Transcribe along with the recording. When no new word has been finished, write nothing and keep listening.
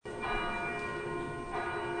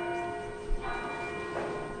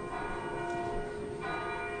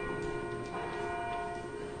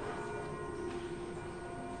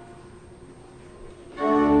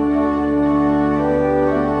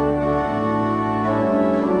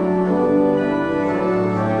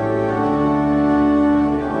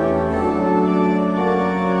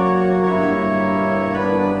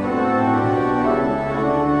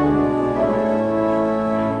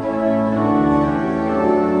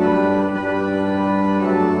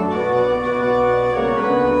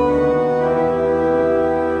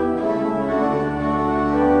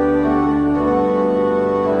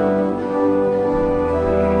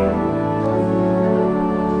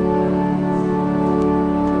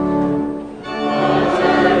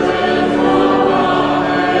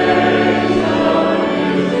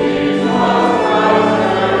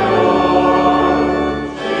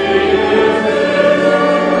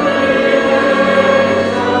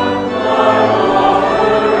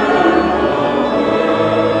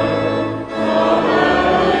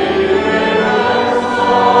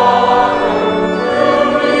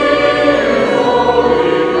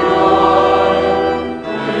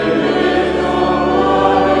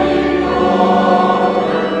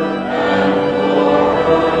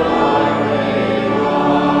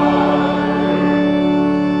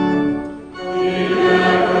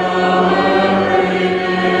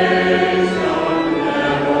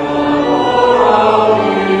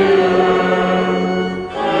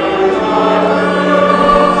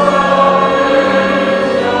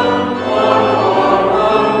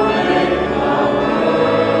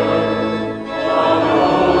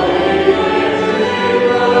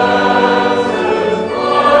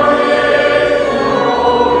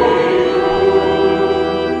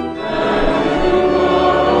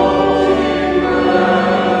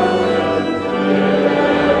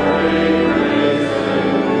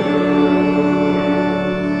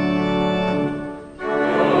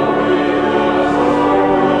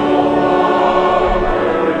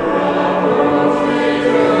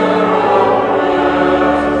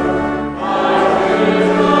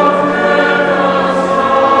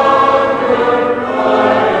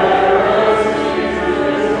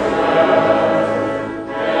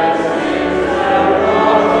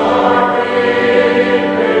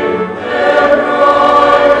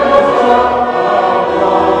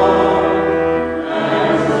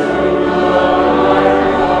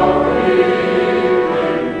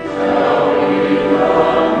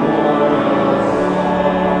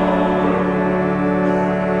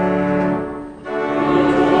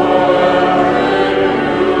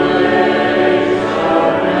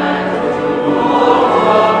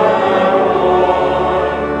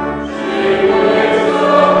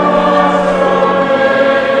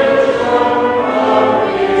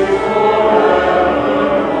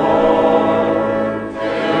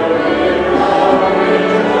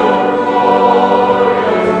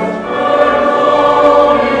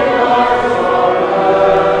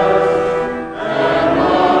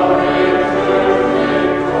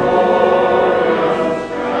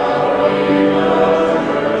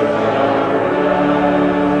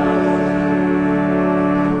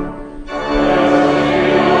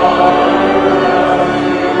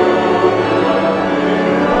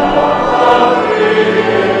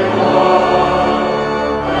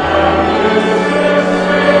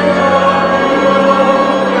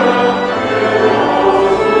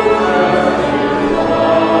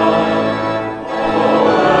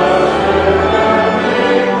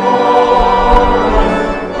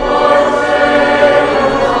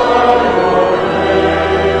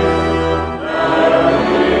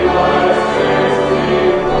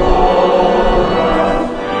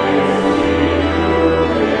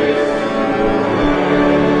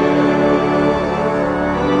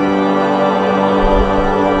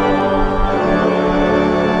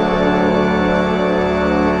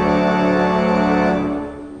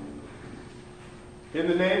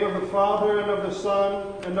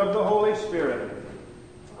the Holy Spirit.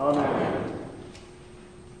 Amen.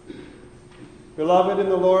 Beloved in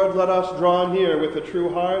the Lord, let us draw near with a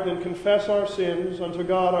true heart and confess our sins unto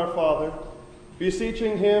God our Father,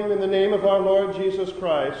 beseeching him in the name of our Lord Jesus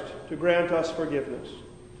Christ to grant us forgiveness.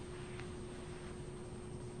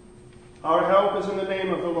 Our help is in the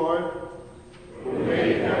name of the Lord, who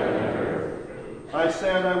made heaven and earth. I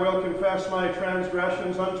said, I will confess my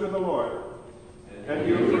transgressions unto the Lord, and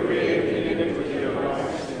you forgave the iniquity of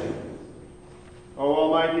my sin. O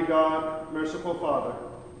Almighty God, merciful Father,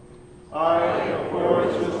 I, a poor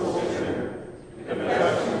and miserable sinner,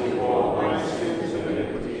 confess to you all my sins and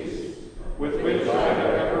iniquities, with which I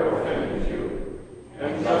have ever offended you,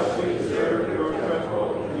 and justly deserve your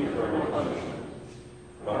dreadful and eternal punishment.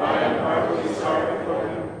 But I am heartily sorry for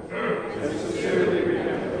them, and sincerely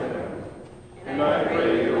repent for them. And I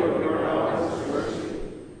pray you of your boundless mercy,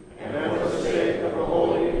 and for the sake of the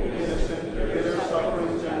holy, innocent, bitter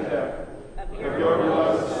sufferings and death of your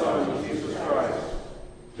beloved Son, Jesus Christ,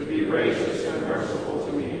 to be gracious and merciful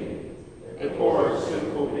to me, a poor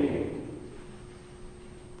sinful being.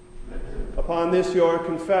 Upon this your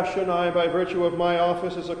confession, I, by virtue of my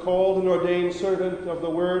office as a called and ordained servant of the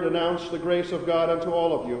Word, announce the grace of God unto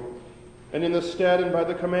all of you. And in the stead and by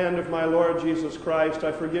the command of my Lord Jesus Christ,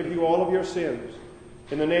 I forgive you all of your sins.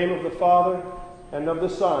 In the name of the Father, and of the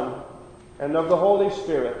Son, and of the Holy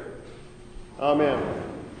Spirit.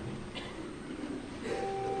 Amen.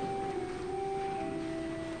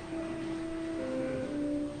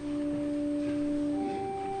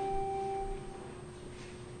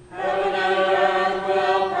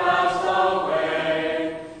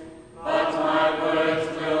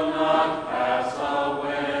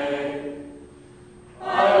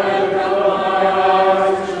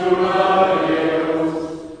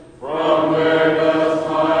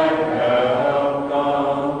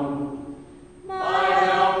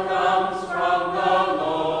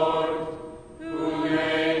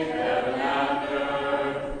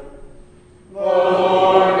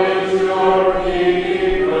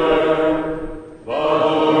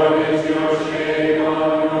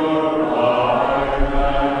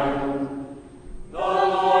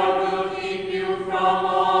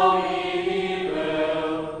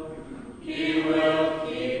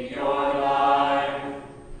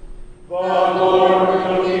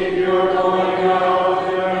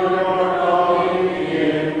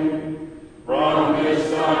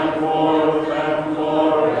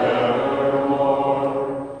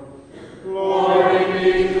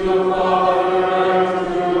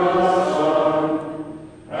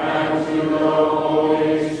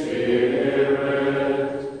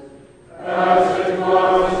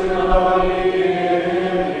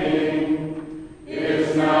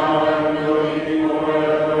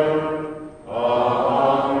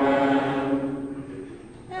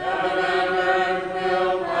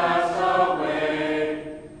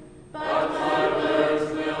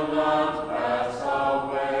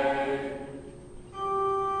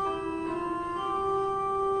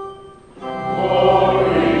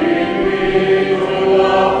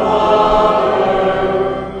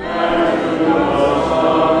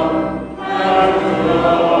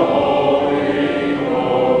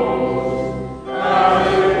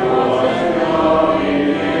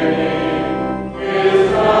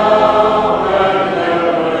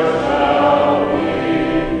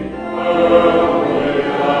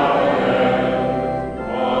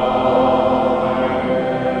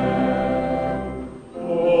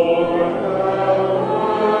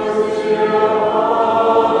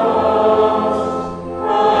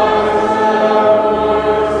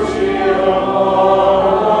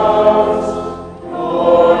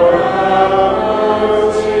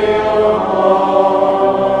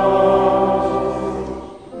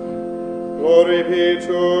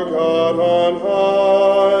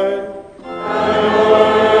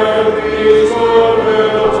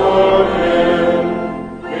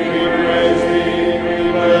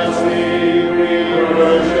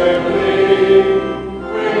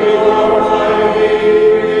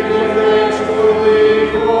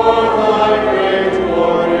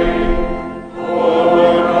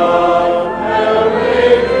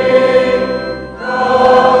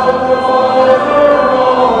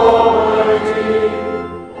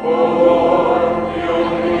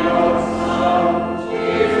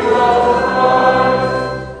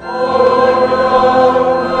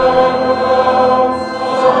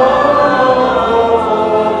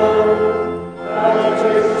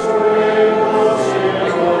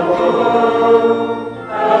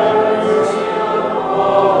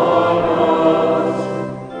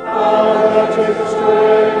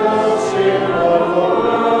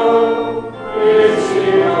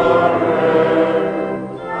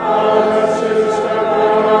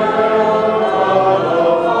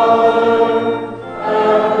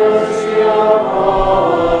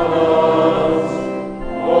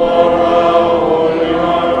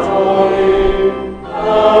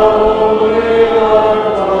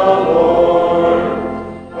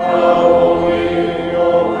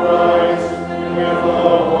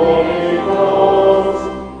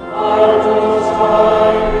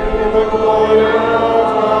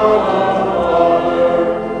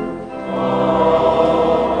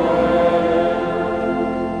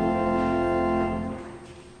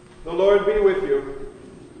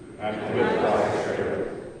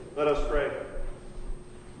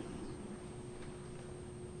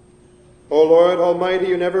 O Lord,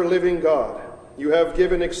 almighty and ever-living God, you have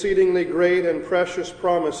given exceedingly great and precious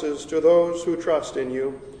promises to those who trust in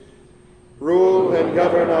you. Rule and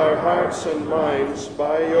govern our hearts and minds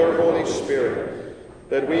by your Holy Spirit,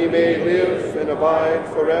 that we may live and abide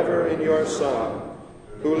forever in your Son,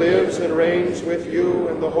 who lives and reigns with you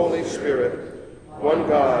in the Holy Spirit, one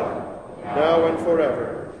God, now and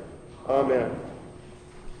forever. Amen.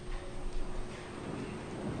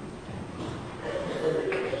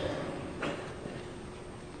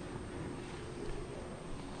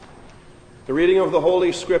 The reading of the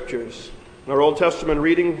Holy Scriptures. Our Old Testament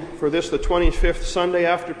reading for this, the 25th Sunday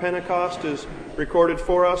after Pentecost, is recorded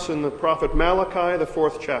for us in the prophet Malachi, the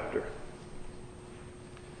 4th chapter.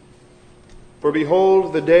 For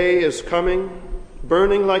behold, the day is coming,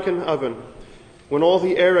 burning like an oven, when all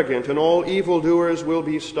the arrogant and all evildoers will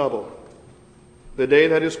be stubble. The day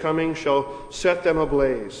that is coming shall set them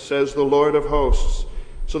ablaze, says the Lord of hosts,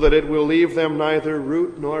 so that it will leave them neither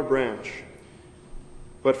root nor branch.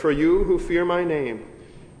 But for you who fear my name,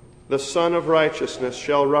 the Son of Righteousness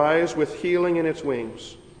shall rise with healing in its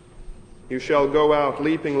wings. You shall go out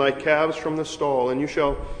leaping like calves from the stall, and you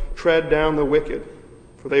shall tread down the wicked,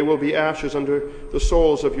 for they will be ashes under the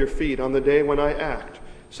soles of your feet on the day when I act,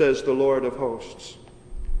 says the Lord of hosts.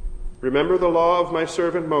 Remember the law of my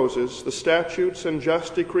servant Moses, the statutes and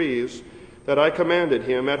just decrees that I commanded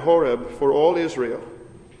him at Horeb for all Israel.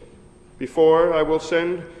 Before I will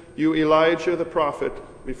send you Elijah the prophet,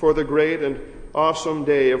 before the great and awesome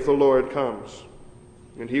day of the Lord comes.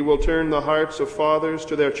 And he will turn the hearts of fathers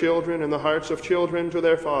to their children and the hearts of children to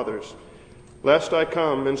their fathers, lest I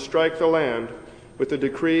come and strike the land with the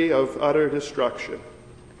decree of utter destruction.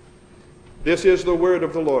 This is the word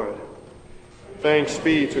of the Lord. Thanks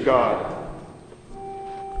be to God.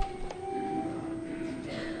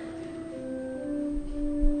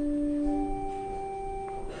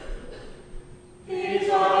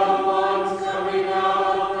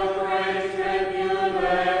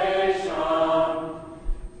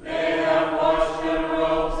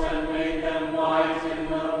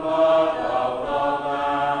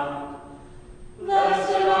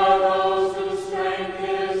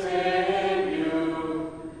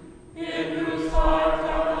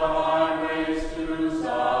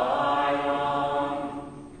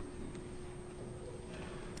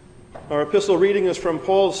 Our epistle reading is from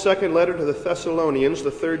Paul's second letter to the Thessalonians,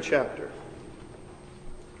 the 3rd chapter.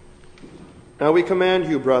 Now we command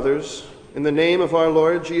you, brothers, in the name of our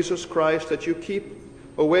Lord Jesus Christ, that you keep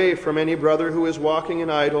away from any brother who is walking in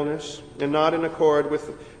idleness and not in accord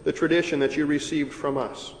with the tradition that you received from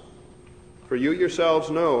us. For you yourselves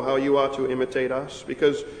know how you ought to imitate us,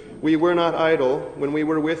 because we were not idle when we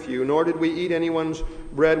were with you, nor did we eat anyone's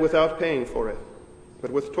bread without paying for it. But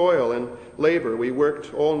with toil and labor we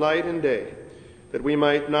worked all night and day, that we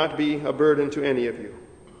might not be a burden to any of you.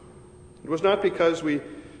 It was not because we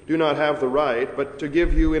do not have the right, but to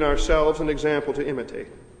give you in ourselves an example to imitate.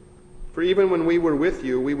 For even when we were with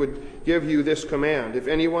you, we would give you this command: if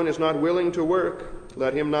anyone is not willing to work,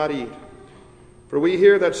 let him not eat. For we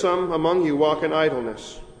hear that some among you walk in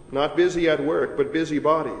idleness, not busy at work, but busy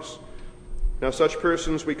bodies. Now such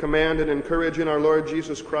persons we command and encourage in our Lord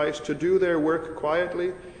Jesus Christ to do their work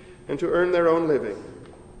quietly and to earn their own living.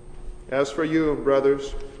 As for you,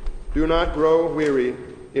 brothers, do not grow weary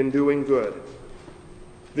in doing good.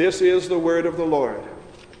 This is the word of the Lord.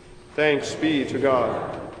 Thanks be to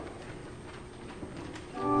God.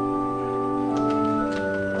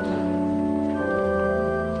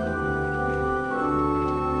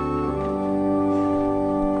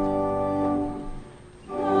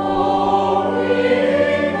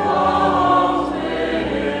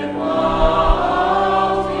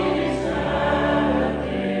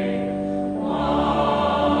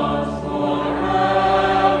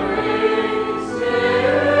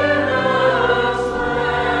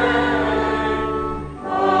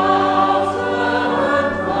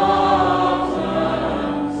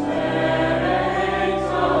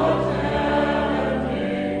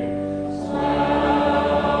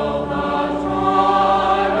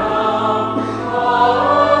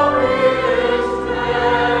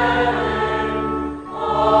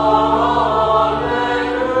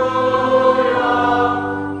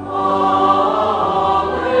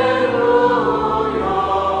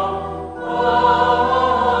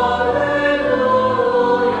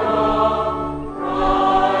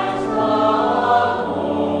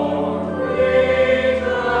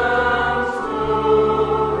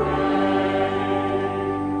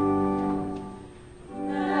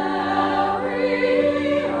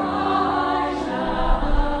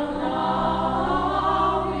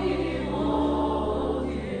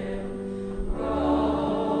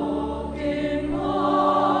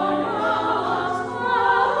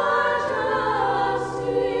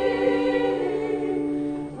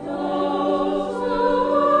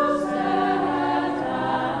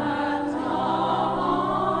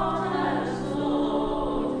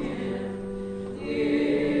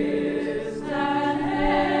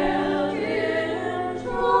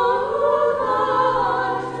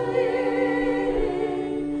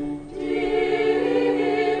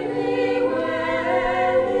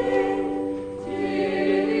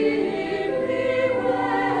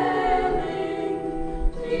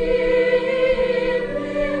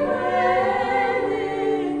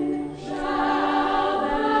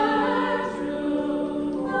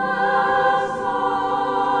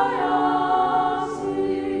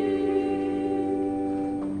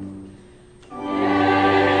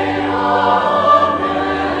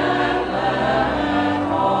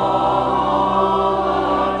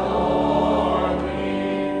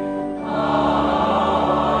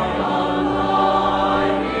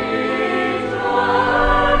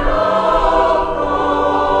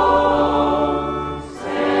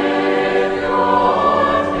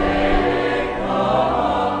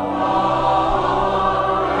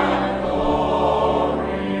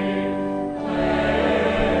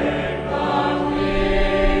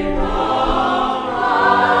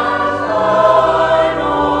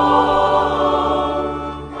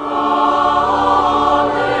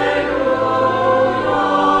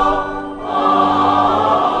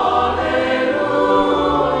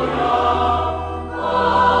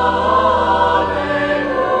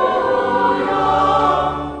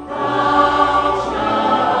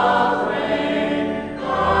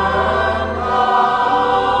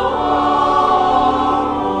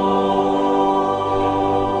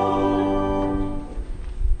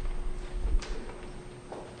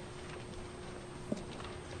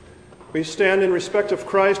 We stand in respect of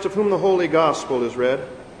Christ, of whom the Holy Gospel is read.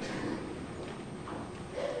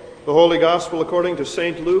 The Holy Gospel according to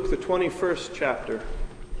St. Luke, the 21st chapter.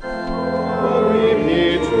 Glory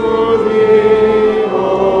be to thee,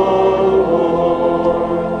 O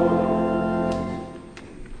Lord.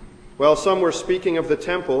 While some were speaking of the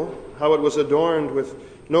temple, how it was adorned with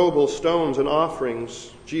noble stones and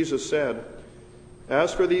offerings, Jesus said,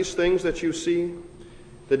 "As for these things that you see,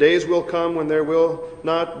 the days will come when there will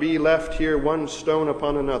not be left here one stone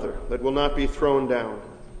upon another that will not be thrown down."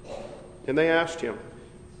 And they asked him,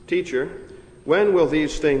 "Teacher, when will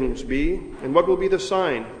these things be, and what will be the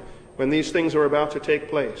sign when these things are about to take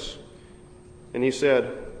place?" And he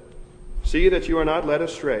said, "See that you are not led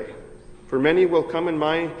astray, for many will come in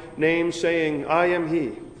my name, saying, 'I am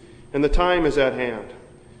he,' and the time is at hand.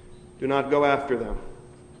 Do not go after them.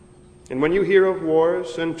 And when you hear of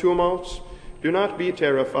wars and tumults, do not be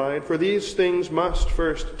terrified, for these things must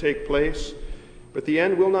first take place, but the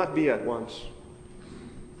end will not be at once."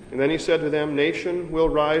 And then he said to them, "Nation will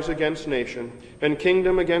rise against nation, and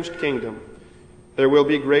kingdom against kingdom. There will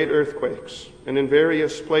be great earthquakes, and in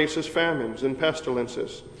various places famines and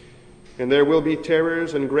pestilences, and there will be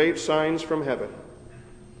terrors and great signs from heaven.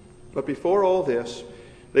 But before all this,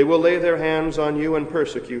 they will lay their hands on you and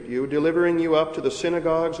persecute you, delivering you up to the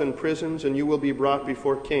synagogues and prisons, and you will be brought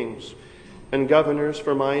before kings and governors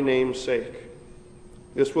for my name's sake.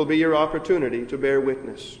 This will be your opportunity to bear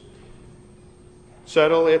witness.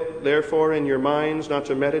 Settle it, therefore, in your minds not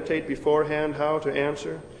to meditate beforehand how to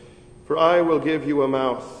answer, for I will give you a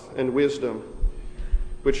mouth and wisdom,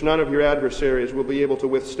 which none of your adversaries will be able to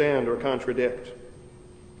withstand or contradict.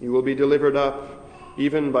 You will be delivered up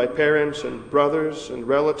even by parents and brothers and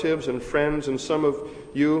relatives and friends, and some of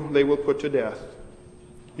you they will put to death.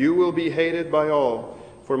 You will be hated by all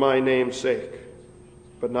for my name's sake,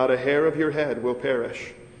 but not a hair of your head will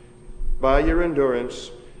perish. By your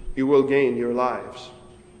endurance you will gain your lives.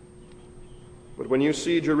 But when you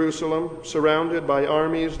see Jerusalem surrounded by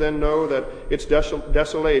armies, then know that its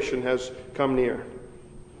desolation has come near.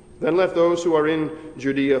 Then let those who are in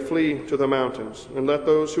Judea flee to the mountains, and let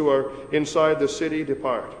those who are inside the city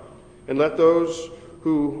depart, and let those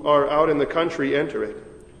who are out in the country enter it.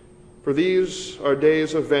 For these are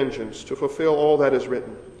days of vengeance, to fulfill all that is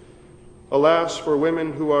written. Alas, for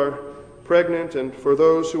women who are pregnant and for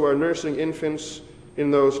those who are nursing infants in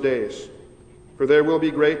those days. For there will be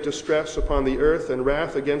great distress upon the earth and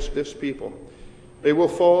wrath against this people. They will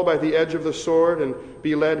fall by the edge of the sword and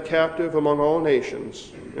be led captive among all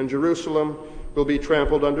nations, and Jerusalem will be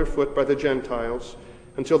trampled underfoot by the Gentiles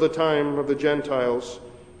until the time of the Gentiles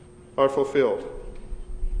are fulfilled.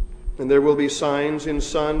 And there will be signs in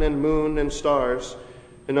sun and moon and stars,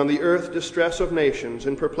 and on the earth distress of nations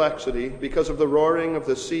and perplexity because of the roaring of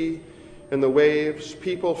the sea and the waves,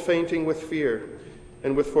 people fainting with fear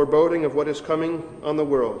and with foreboding of what is coming on the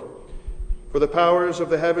world. For the powers of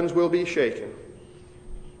the heavens will be shaken.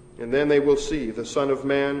 And then they will see the Son of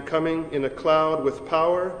Man coming in a cloud with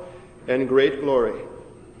power and great glory.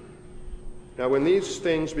 Now when these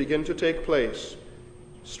things begin to take place,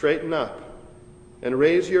 straighten up and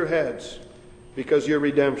raise your heads, because your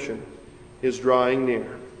redemption is drawing near."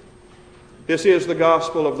 This is the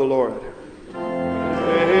gospel of the Lord.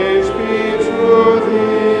 Praise be to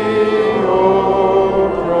thee,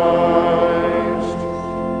 O Christ.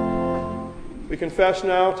 We confess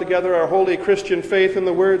now together our holy Christian faith in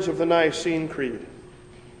the words of the Nicene Creed.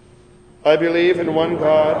 I believe in one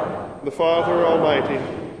God, the Father Almighty,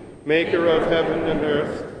 maker of heaven and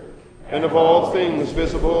earth, and of all things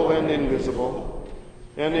visible and invisible,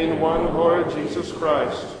 and in one Lord Jesus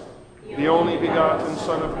Christ, the only begotten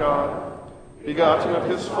Son of God, begotten of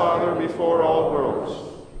his Father before all worlds,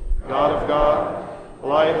 God of God,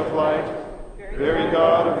 light of light, very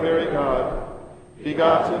God of very God,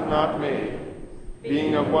 begotten, not made,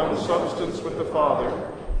 being of one substance with the Father,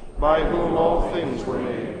 by whom all things were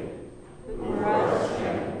made, who for our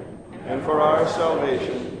sin and for our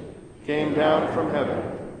salvation came down from heaven,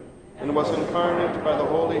 and was incarnate by the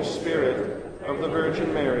Holy Spirit of the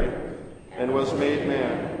Virgin Mary, and was made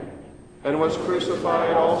man, and was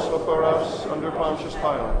crucified also for us under Pontius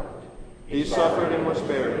Pilate. He suffered and was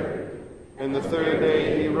buried, and the third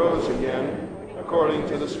day he rose again, according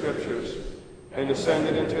to the Scriptures, and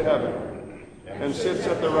ascended into heaven, and sits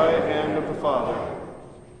at the right hand of the Father.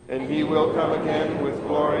 And he will come again with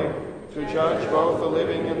glory to judge both the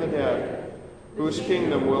living and the dead, whose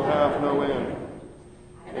kingdom will have no end.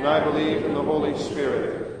 And I believe in the Holy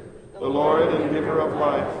Spirit, the Lord and giver of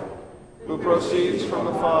life, who proceeds from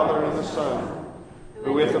the Father and the Son,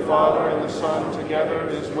 who with the Father and the Son together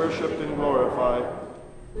is worshipped and glorified,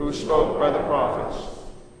 who spoke by the prophets.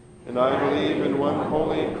 And I believe in one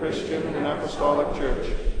holy Christian and apostolic church.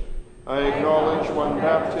 I acknowledge one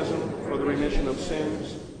baptism for the remission of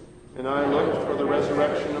sins, and I look for the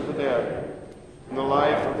resurrection of the dead and the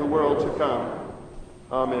life of the world to come.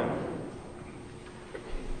 Amen.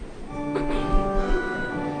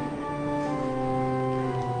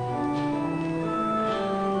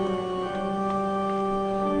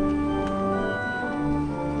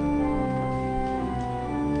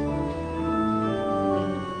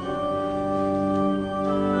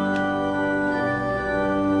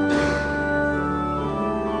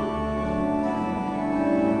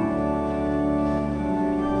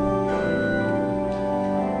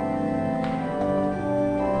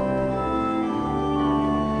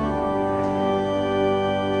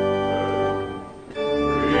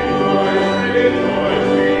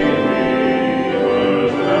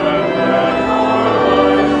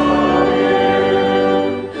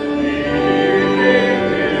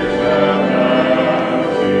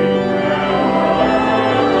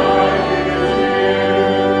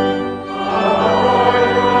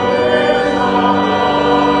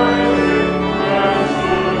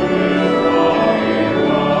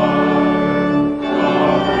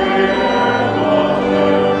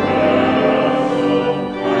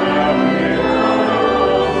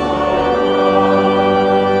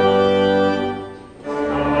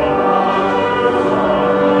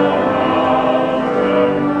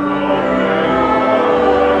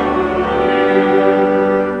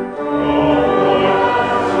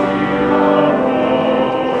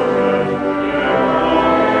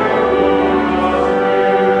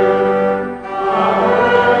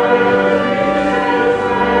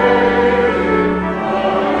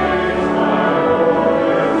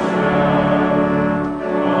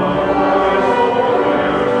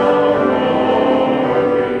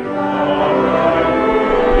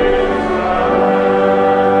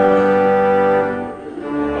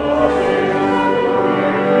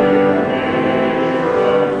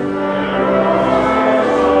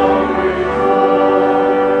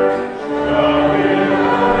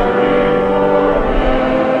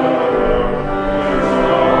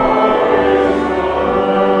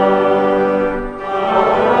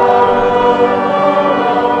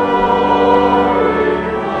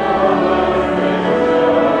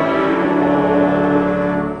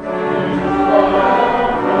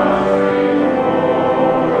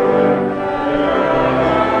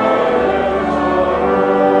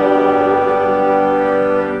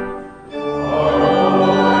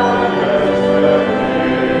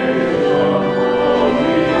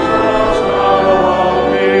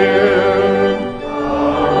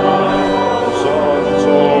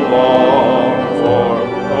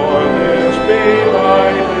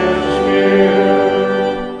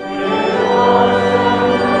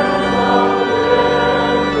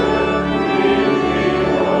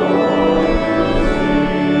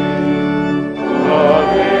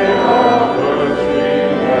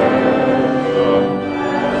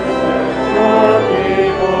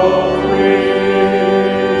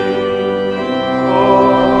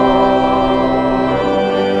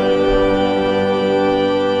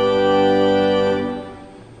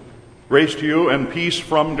 Grace to you and peace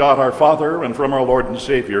from God our Father and from our Lord and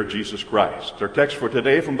Savior, Jesus Christ. Our text for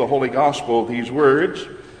today from the Holy Gospel, these words,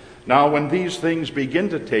 "Now when these things begin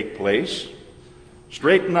to take place,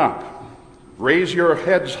 straighten up, raise your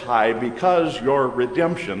heads high, because your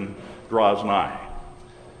redemption draws nigh."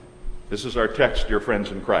 This is our text, dear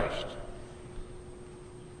friends in Christ.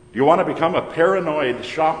 Do you want to become a paranoid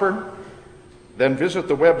shopper? Then visit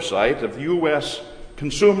the website of the U.S.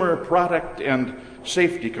 Consumer Product and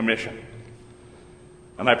Safety Commission.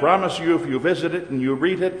 And I promise you, if you visit it and you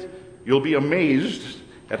read it, you'll be amazed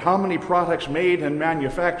at how many products made and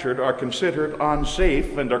manufactured are considered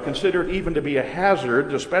unsafe and are considered even to be a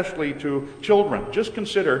hazard, especially to children. Just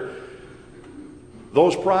consider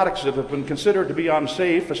those products that have been considered to be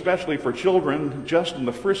unsafe, especially for children, just in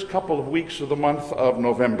the first couple of weeks of the month of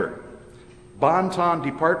November. Bon-Ton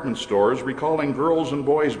department stores recalling girls' and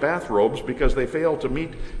boys' bathrobes because they failed to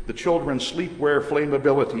meet the children's sleepwear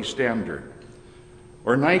flammability standard.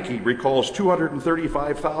 Or Nike recalls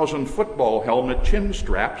 235,000 football helmet chin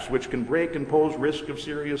straps which can break and pose risk of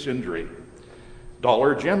serious injury.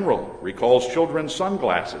 Dollar General recalls children's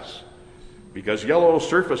sunglasses because yellow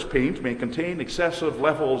surface paint may contain excessive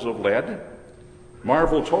levels of lead.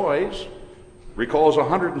 Marvel Toys recalls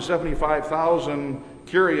 175,000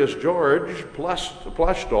 Curious George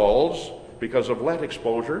plush dolls because of lead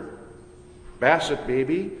exposure. Bassett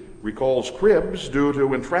Baby recalls cribs due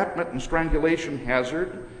to entrapment and strangulation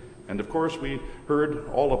hazard. And of course, we heard,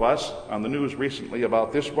 all of us, on the news recently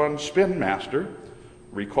about this one, Spin Master,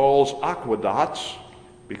 recalls aquadots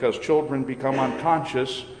because children become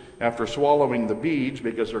unconscious after swallowing the beads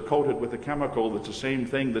because they're coated with a chemical that's the same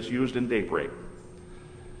thing that's used in daybreak.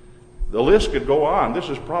 The list could go on. This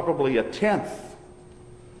is probably a tenth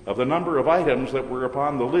of the number of items that were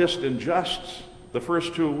upon the list in just the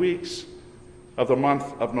first 2 weeks of the month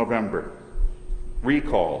of November.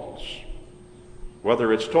 Recalls.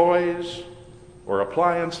 Whether it's toys or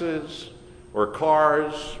appliances or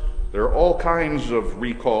cars, there are all kinds of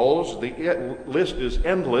recalls. The list is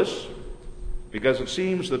endless because it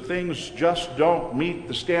seems that things just don't meet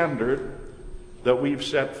the standard that we've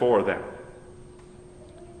set for them.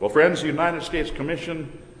 Well, friends, the United States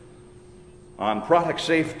Commission on Product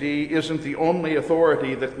Safety isn't the only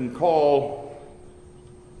authority that can call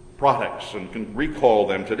products and can recall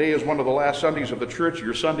them. Today is one of the last Sundays of the church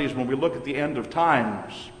year, Sundays when we look at the end of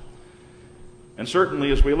times. And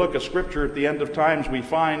certainly as we look at Scripture at the end of times, we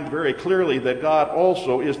find very clearly that God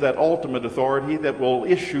also is that ultimate authority that will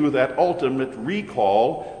issue that ultimate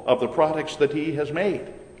recall of the products that He has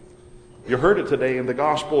made. You heard it today in the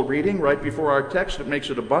gospel reading right before our text. It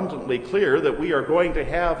makes it abundantly clear that we are going to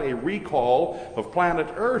have a recall of planet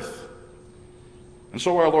Earth. And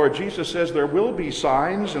so our Lord Jesus says there will be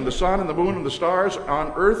signs in the sun and the moon and the stars,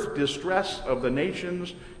 on earth distress of the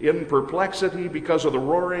nations, in perplexity because of the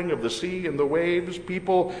roaring of the sea and the waves,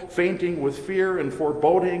 people fainting with fear and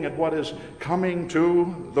foreboding at what is coming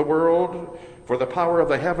to the world, for the power of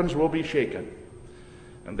the heavens will be shaken.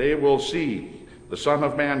 And they will see the Son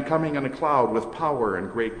of Man coming in a cloud with power and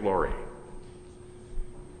great glory.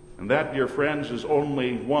 And that, dear friends, is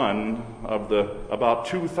only one of the about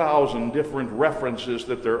 2,000 different references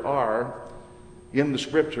that there are in the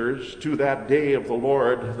Scriptures to that day of the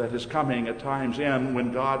Lord that is coming at time's end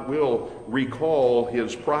when God will recall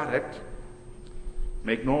His product.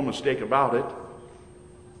 Make no mistake about it.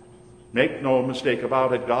 Make no mistake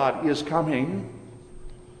about it, God is coming,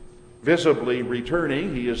 visibly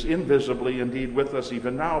returning. He is invisibly indeed with us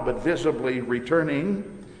even now, but visibly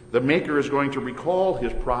returning. The Maker is going to recall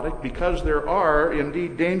His product because there are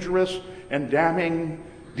indeed dangerous and damning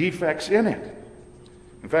defects in it.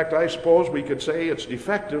 In fact, I suppose we could say it's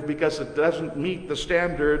defective because it doesn't meet the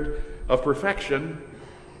standard of perfection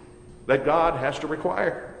that God has to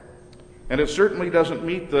require. And it certainly doesn't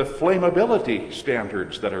meet the flammability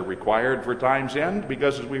standards that are required for time's end,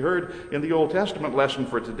 because as we heard in the Old Testament lesson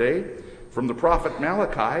for today from the prophet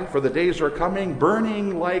Malachi, for the days are coming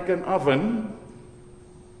burning like an oven,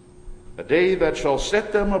 a day that shall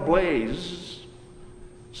set them ablaze,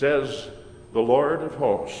 says the Lord of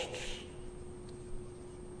hosts.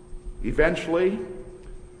 Eventually,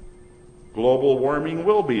 global warming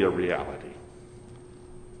will be a reality,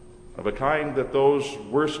 of a kind that those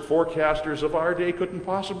worst forecasters of our day couldn't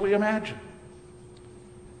possibly imagine.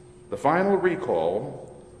 The final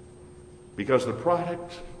recall, because the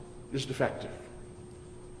product is defective.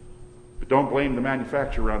 But don't blame the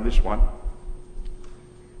manufacturer on this one.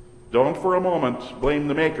 Don't for a moment blame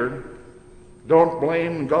the Maker. Don't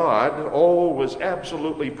blame God. All was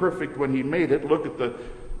absolutely perfect when He made it. Look at the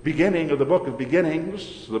beginning of the book of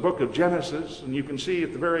beginnings, the book of Genesis, and you can see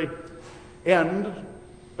at the very end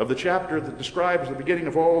of the chapter that describes the beginning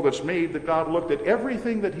of all that's made, that God looked at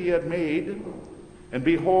everything that He had made, and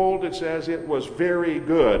behold, it says it was very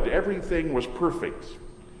good. Everything was perfect.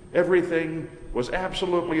 Everything was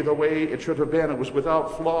absolutely the way it should have been. It was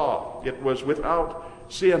without flaw. It was without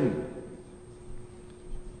sin.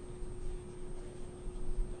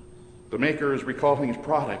 The Maker is recalling His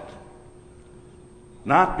product,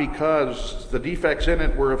 not because the defects in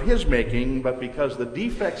it were of His making, but because the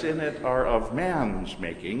defects in it are of man's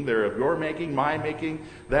making. They're of your making, my making,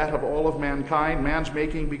 that of all of mankind. Man's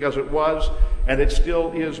making because it was, and it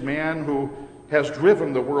still is, man who has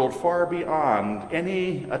driven the world far beyond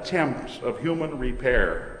any attempt of human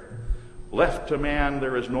repair. Left to man,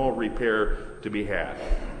 there is no repair to be had.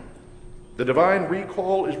 The divine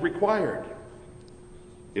recall is required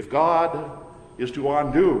if God is to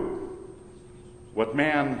undo what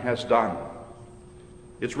man has done.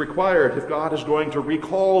 It's required if God is going to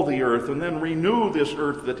recall the earth and then renew this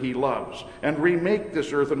earth that He loves and remake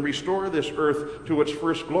this earth and restore this earth to its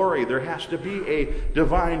first glory. There has to be a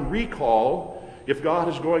divine recall if God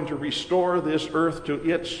is going to restore this earth to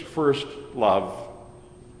its first love.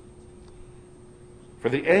 For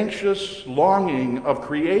the anxious longing of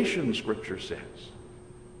creation, Scripture says,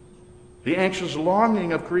 the anxious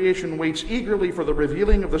longing of creation waits eagerly for the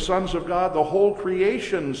revealing of the sons of God. The whole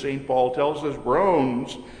creation, St. Paul tells us,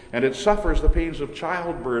 groans, and it suffers the pains of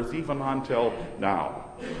childbirth even until now.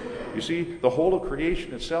 You see, the whole of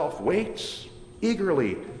creation itself waits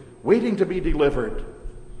eagerly, waiting to be delivered.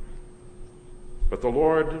 But the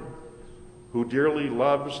Lord, who dearly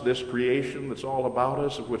loves this creation that's all about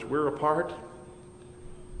us, of which we're a part,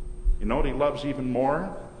 you know what he loves even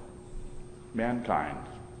more? Mankind.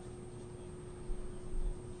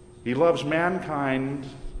 He loves mankind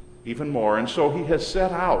even more, and so he has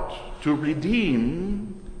set out to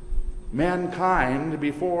redeem mankind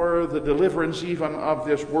before the deliverance even of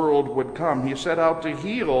this world would come. He set out to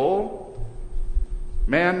heal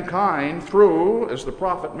mankind through, as the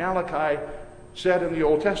prophet Malachi said in the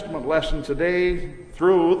Old Testament lesson today,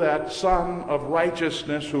 through that Son of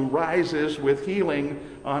Righteousness who rises with healing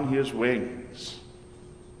on his wings.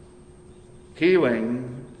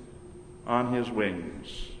 Healing on his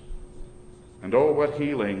wings. And oh, what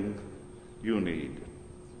healing you need.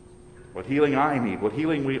 What healing I need. What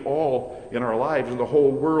healing we all in our lives and the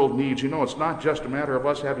whole world needs. You know, it's not just a matter of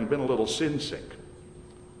us having been a little sin sick.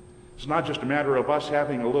 It's not just a matter of us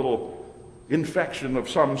having a little infection of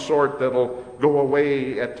some sort that'll go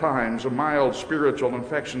away at times, a mild spiritual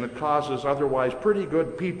infection that causes otherwise pretty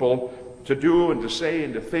good people to do and to say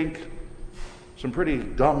and to think some pretty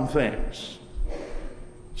dumb things.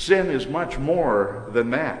 Sin is much more than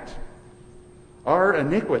that. Our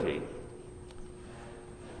iniquity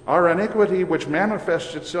which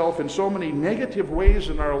manifests itself in so many negative ways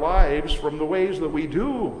in our lives, from the ways that we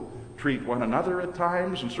do treat one another at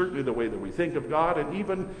times, and certainly the way that we think of God, and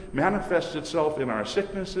even manifests itself in our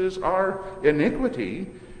sicknesses. Our iniquity,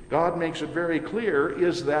 God makes it very clear,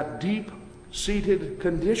 is that deep-seated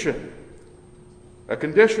condition. A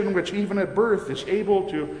condition which even at birth is able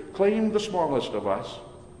to claim the smallest of us.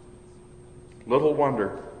 Little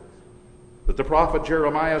wonder that the prophet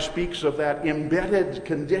Jeremiah speaks of that embedded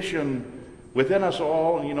condition within us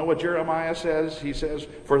all. And you know what Jeremiah says? He says,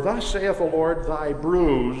 "For thus saith the Lord, thy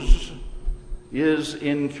bruise is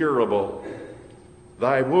incurable.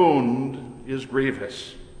 Thy wound is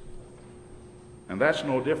grievous." And that's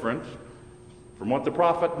no different from what the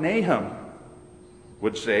prophet Nahum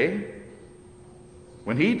would say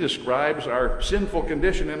when he describes our sinful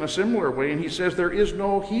condition in a similar way. And he says, "There is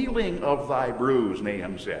no healing of thy bruise,"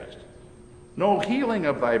 Nahum says. "No healing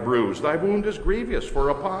of thy bruise. Thy wound is grievous, for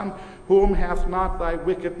upon whom hath not thy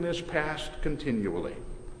wickedness passed continually?"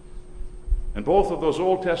 And both of those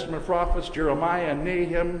Old Testament prophets, Jeremiah and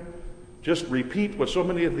Nahum, just repeat what so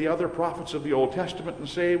many of the other prophets of the Old Testament and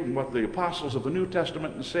say, and what the apostles of the New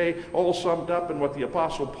Testament and say, all summed up in what the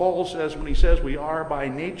apostle Paul says when he says we are by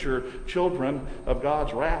nature children of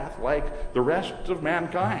God's wrath, like the rest of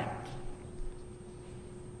mankind.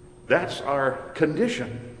 That's our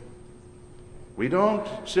condition. We don't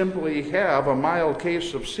simply have a mild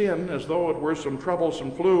case of sin as though it were some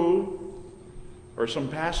troublesome flu or some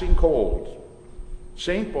passing cold.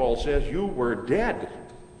 St. Paul says you were dead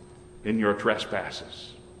in your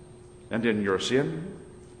trespasses and in your sin.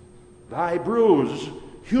 Thy bruise,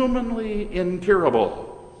 humanly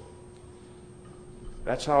incurable.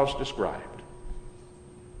 That's how it's described.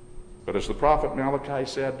 But as the prophet Malachi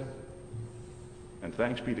said, and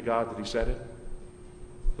thanks be to God that he said it,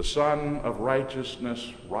 the Son of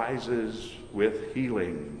Righteousness rises with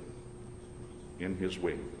healing in his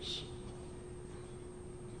wings.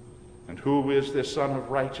 And who is this Son of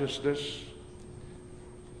Righteousness?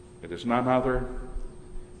 It is none other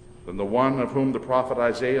than the one of whom the prophet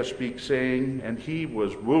Isaiah speaks, saying, "And he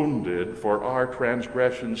was wounded for our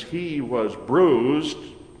transgressions, he was bruised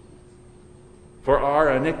for our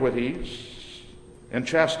iniquities, and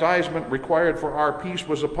chastisement required for our peace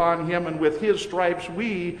was upon him, and with his stripes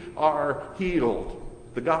we are healed."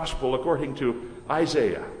 The gospel according to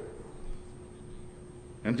Isaiah.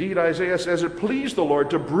 Indeed, Isaiah says it pleased the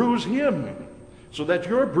Lord to bruise him, so that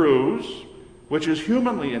your bruise, which is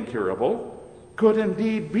humanly incurable, could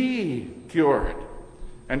indeed be cured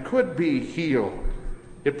and could be healed.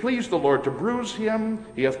 It pleased the Lord to bruise him.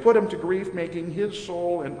 He hath put him to grief, making his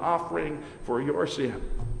soul an offering for your sin.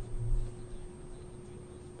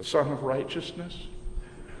 The Son of Righteousness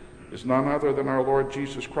is none other than our Lord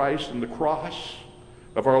Jesus Christ, and the cross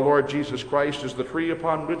of our Lord Jesus Christ is the tree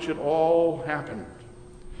upon which it all happened.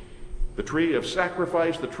 The tree of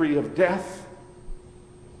sacrifice, the tree of death,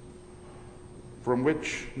 from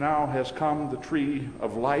which now has come the tree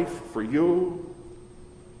of life for you.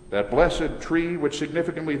 That blessed tree, which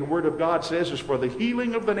significantly the Word of God says is for the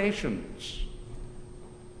healing of the nations.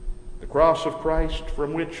 The cross of Christ,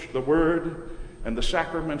 from which the Word and the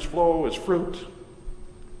sacraments flow as fruit,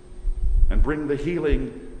 and bring the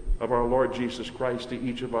healing of our Lord Jesus Christ to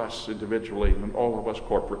each of us individually and all of us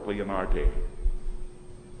corporately in our day.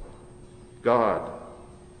 God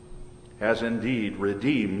has indeed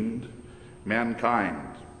redeemed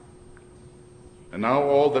mankind. And now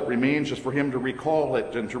all that remains is for him to recall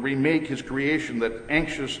it and to remake his creation that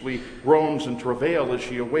anxiously groans and travail as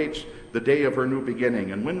she awaits the day of her new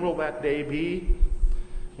beginning. And when will that day be?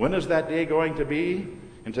 When is that day going to be?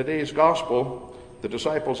 In today's gospel, the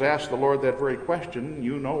disciples asked the Lord that very question.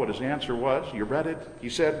 You know what his answer was. You read it. He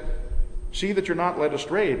said, see that you're not led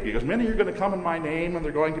astray, because many are going to come in my name and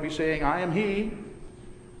they're going to be saying, I am he.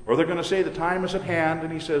 Or they're going to say the time is at hand,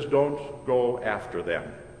 and he says, don't go after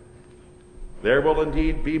them. There will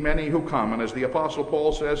indeed be many who come, and as the Apostle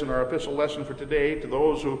Paul says in our epistle lesson for today, to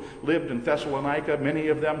those who lived in Thessalonica, many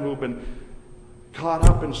of them who've been caught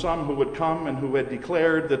up in some who would come and who had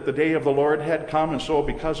declared that the day of the Lord had come, and so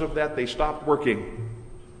because of that they stopped working.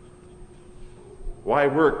 Why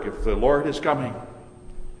work if the Lord is coming?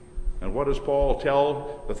 And what does Paul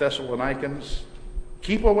tell the Thessalonians?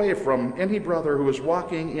 Keep away from any brother who is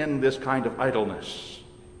walking in this kind of idleness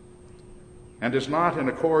and is not in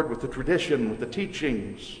accord with the tradition, with the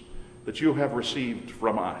teachings that you have received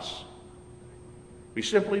from us. We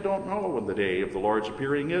simply don't know when the day of the Lord's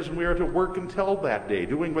appearing is, and we are to work until that day,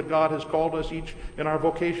 doing what God has called us each in our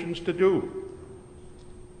vocations to do.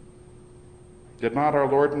 Did not our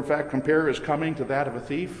Lord, in fact, compare his coming to that of a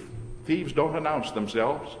thief? Thieves don't announce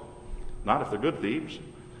themselves, not if they're good thieves.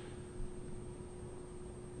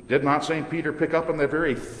 Did not St. Peter pick up on that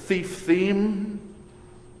very thief theme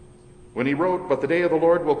when he wrote, but the day of the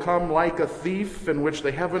Lord will come like a thief, in which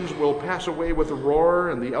the heavens will pass away with a roar,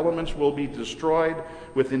 and the elements will be destroyed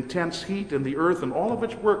with intense heat, and the earth and all of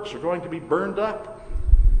its works are going to be burned up.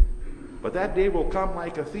 But that day will come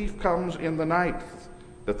like a thief comes in the night,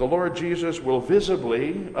 that the Lord Jesus will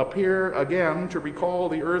visibly appear again to recall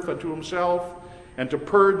the earth unto himself and to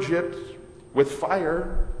purge it with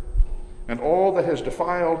fire, and all that has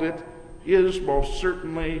defiled it is most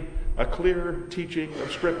certainly a clear teaching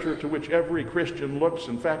of Scripture to which every Christian looks.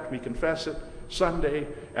 In fact, we confess it Sunday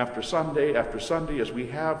after Sunday after Sunday, as we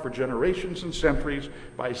have for generations and centuries,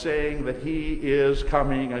 by saying that he is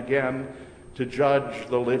coming again to judge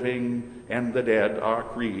the living and the dead, our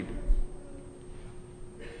creed.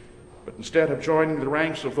 But instead of joining the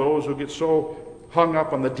ranks of those who get so hung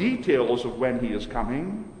up on the details of when he is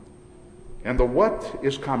coming and the what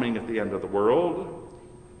is coming at the end of the world,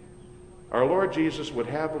 our Lord Jesus would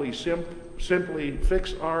happily simply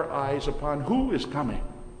fix our eyes upon who is coming.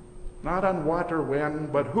 Not on what or when,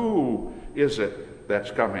 but who is it that's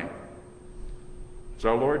coming. It's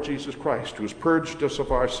our Lord Jesus Christ, who's purged us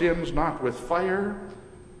of our sins, not with fire,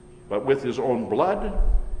 but with his own blood,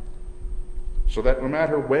 so that no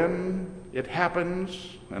matter when it happens,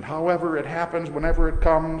 and however it happens, whenever it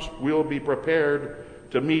comes, we'll be prepared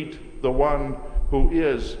to meet the one who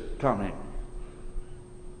is coming.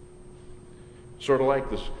 Sort of like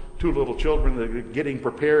this two little children that are getting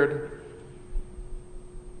prepared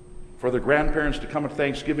for their grandparents to come at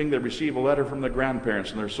Thanksgiving. They receive a letter from their grandparents,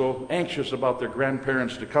 and they're so anxious about their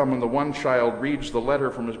grandparents to come. And the one child reads the letter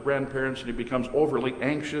from his grandparents, and he becomes overly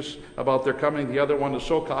anxious about their coming. The other one is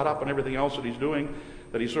so caught up in everything else that he's doing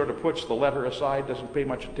that he sort of puts the letter aside, doesn't pay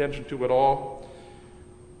much attention to it all.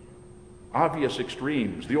 Obvious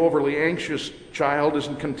extremes. The overly anxious child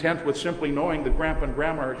isn't content with simply knowing that Grandpa and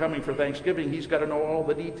Grandma are coming for Thanksgiving. He's got to know all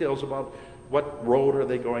the details about what road are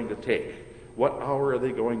they going to take, what hour are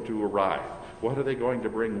they going to arrive, what are they going to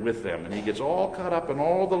bring with them. And he gets all caught up in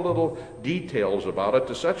all the little details about it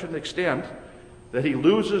to such an extent that he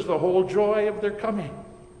loses the whole joy of their coming.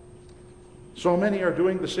 So many are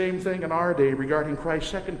doing the same thing in our day regarding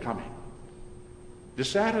Christ's second coming.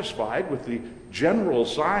 Dissatisfied with the general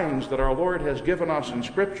signs that our Lord has given us in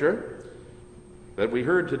Scripture, that we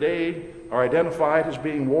heard today are identified as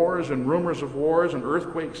being wars and rumors of wars and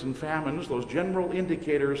earthquakes and famines, those general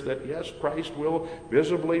indicators that, yes, Christ will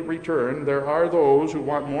visibly return. There are those who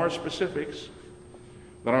want more specifics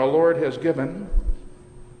than our Lord has given,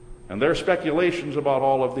 and their speculations about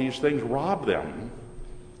all of these things rob them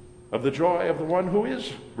of the joy of the one who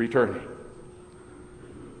is returning.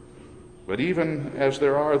 But even as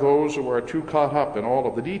there are those who are too caught up in all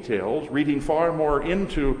of the details, reading far more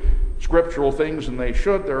into scriptural things than they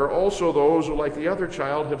should, there are also those who, like the other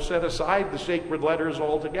child, have set aside the sacred letters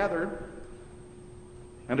altogether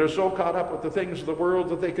and are so caught up with the things of the world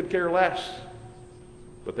that they could care less.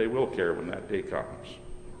 But they will care when that day comes.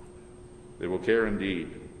 They will care indeed.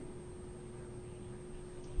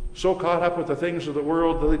 So caught up with the things of the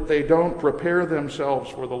world that they don't prepare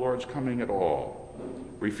themselves for the Lord's coming at all.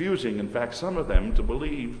 Refusing, in fact, some of them to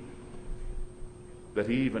believe that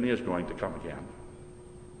he even is going to come again.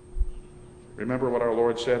 Remember what our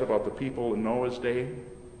Lord said about the people in Noah's day?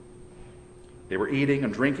 They were eating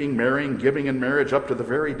and drinking, marrying, giving in marriage up to the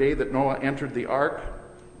very day that Noah entered the ark.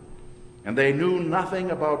 And they knew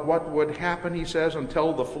nothing about what would happen, he says,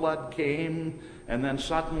 until the flood came, and then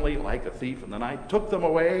suddenly, like a thief in the night, took them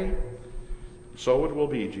away. So it will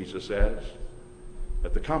be, Jesus says,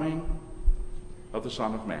 at the coming of the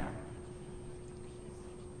Son of Man.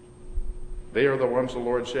 They are the ones, the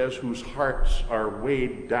Lord says, whose hearts are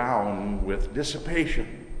weighed down with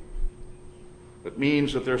dissipation. It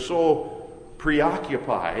means that they're so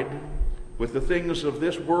preoccupied with the things of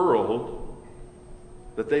this world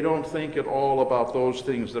that they don't think at all about those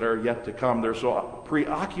things that are yet to come. They're so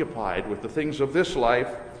preoccupied with the things of this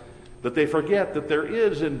life that they forget that there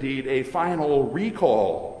is indeed a final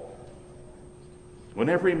recall when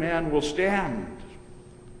every man will stand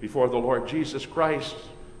before the Lord Jesus Christ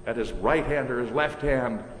at his right hand or his left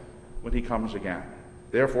hand when he comes again.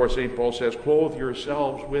 Therefore, St. Paul says, clothe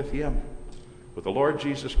yourselves with him, with the Lord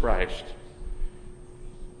Jesus Christ.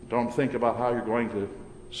 Don't think about how you're going to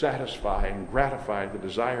satisfy and gratify the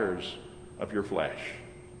desires of your flesh.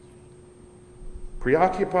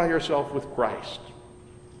 Preoccupy yourself with Christ,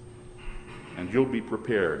 and you'll be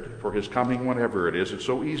prepared for his coming whenever it is. It's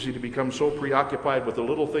so easy to become so preoccupied with the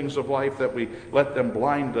little things of life that we let them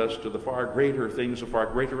blind us to the far greater things of far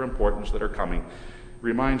greater importance that are coming.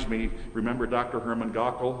 Reminds me, remember Dr. Herman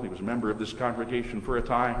Gockel? He was a member of this congregation for a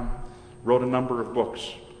time, wrote a number of books,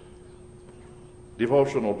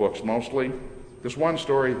 devotional books mostly. This one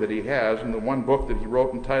story that he has in the one book that he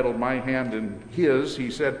wrote entitled My Hand in His, he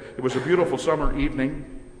said, it was a beautiful summer evening,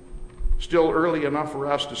 still early enough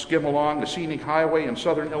for us to skim along the scenic highway in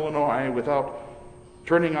southern Illinois without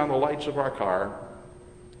turning on the lights of our car.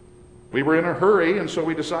 We were in a hurry, and so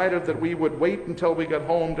we decided that we would wait until we got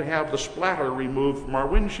home to have the splatter removed from our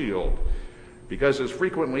windshield, because as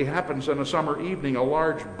frequently happens on a summer evening, a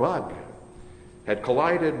large bug had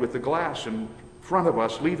collided with the glass in front of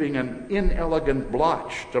us, leaving an inelegant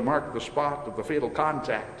blotch to mark the spot of the fatal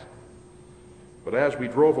contact. But as we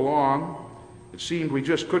drove along, it seemed we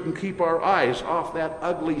just couldn't keep our eyes off that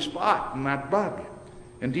ugly spot and that bug.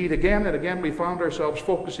 Indeed, again and again we found ourselves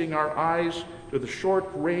focusing our eyes to the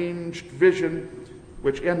short-ranged vision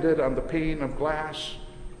which ended on the pane of glass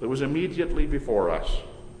that was immediately before us.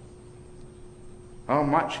 How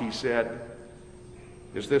much, he said,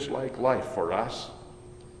 is this like life for us?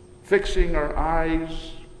 Fixing our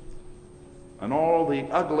eyes on all the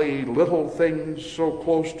ugly little things so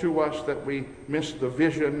close to us that we miss the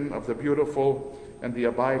vision of the beautiful and the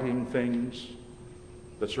abiding things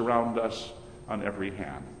that surround us on every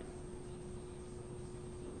hand.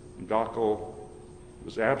 Gockel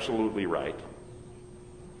was absolutely right.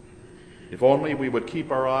 If only we would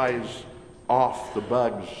keep our eyes off the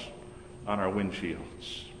bugs on our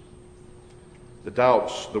windshields, the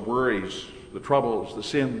doubts, the worries, the troubles, the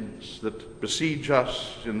sins that besiege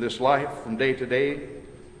us in this life from day to day.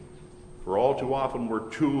 For all too often we're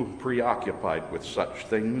too preoccupied with such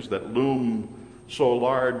things that loom so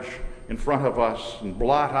large in front of us and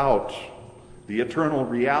blot out the eternal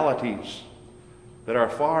realities that are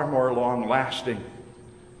far more long-lasting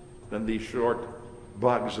than these short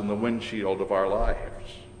bugs in the windshield of our lives.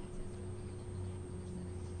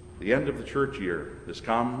 The end of the church year has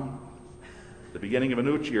come. The beginning of a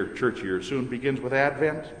new church year soon begins with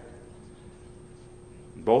Advent.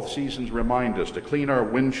 Both seasons remind us to clean our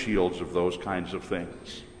windshields of those kinds of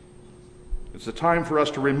things. It's the time for us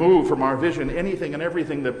to remove from our vision anything and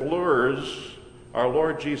everything that blurs our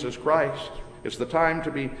Lord Jesus Christ. It's the time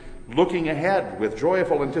to be looking ahead with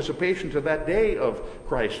joyful anticipation to that day of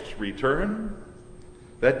Christ's return,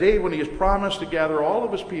 that day when he has promised to gather all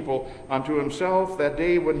of his people unto himself, that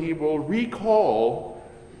day when he will recall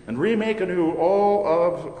and remake anew all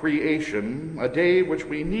of creation, a day which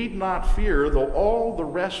we need not fear, though all the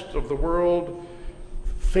rest of the world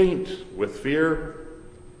faint with fear.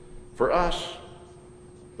 For us,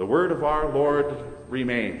 the word of our Lord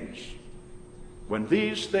remains. When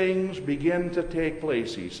these things begin to take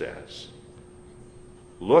place, he says,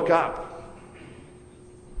 look up,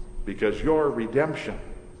 because your redemption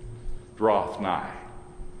draweth nigh.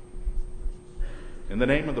 In the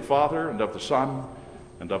name of the Father, and of the Son,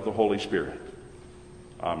 and of the Holy Spirit.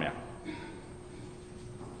 Amen.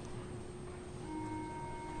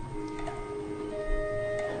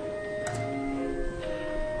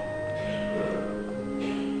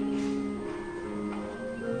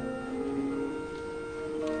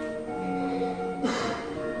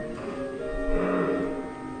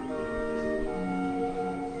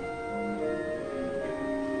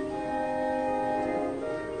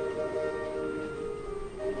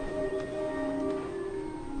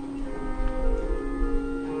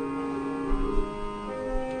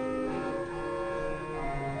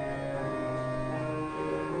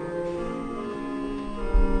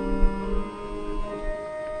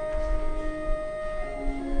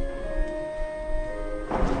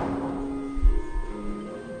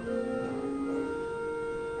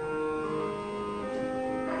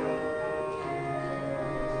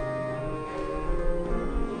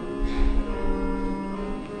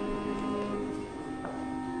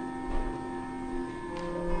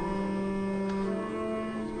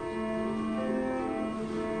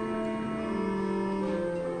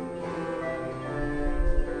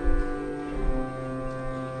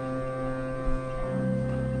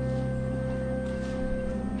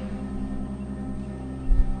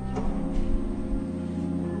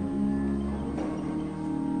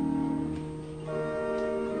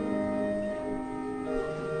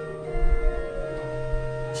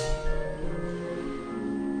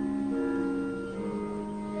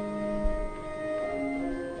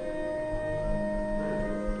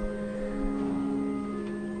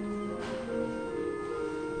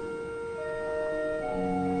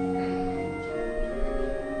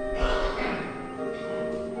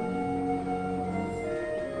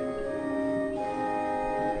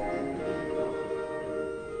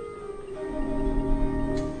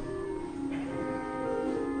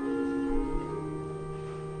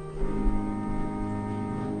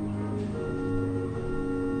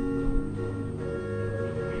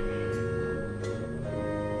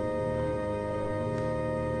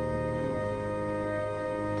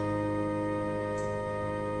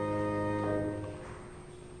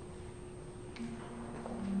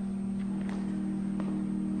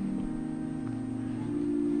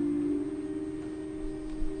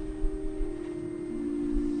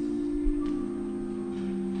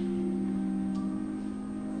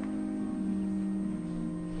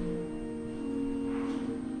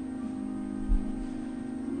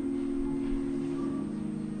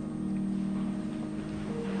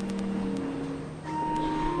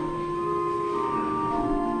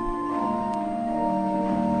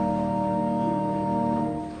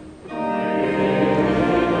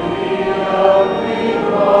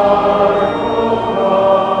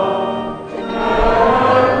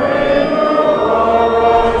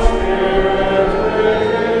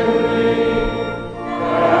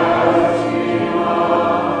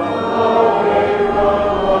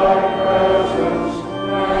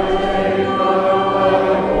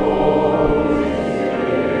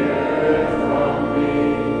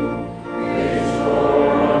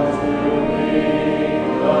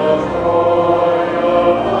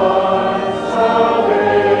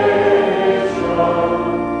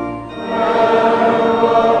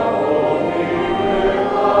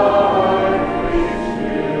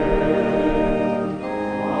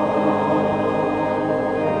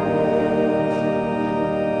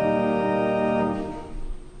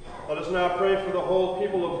 now pray for the whole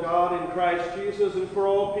people of God in Christ Jesus and for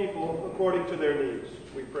all people according to their needs.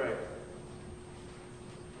 We pray.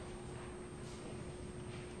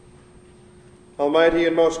 Almighty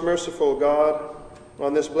and most merciful God,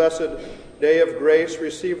 on this blessed day of grace,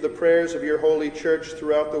 receive the prayers of your holy church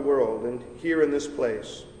throughout the world and here in this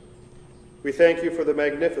place. We thank you for the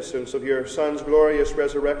magnificence of your Son's glorious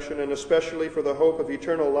resurrection, and especially for the hope of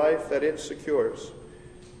eternal life that it secures.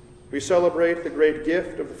 We celebrate the great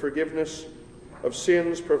gift of the forgiveness of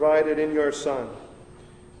sins provided in your Son.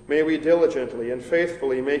 May we diligently and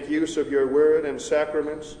faithfully make use of your word and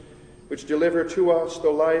sacraments, which deliver to us the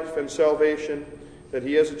life and salvation that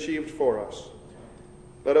he has achieved for us.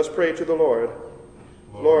 Let us pray to the Lord.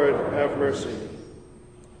 Lord, have mercy.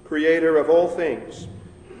 Creator of all things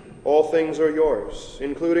are yours,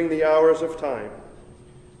 including the hours of time.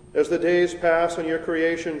 As the days pass and your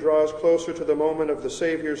creation draws closer to the moment of the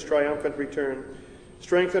Savior's triumphant return,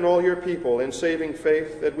 strengthen all your people in saving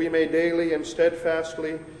faith, that we may daily and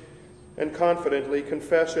steadfastly and confidently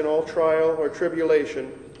confess in all trial or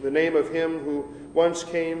tribulation the name of him who once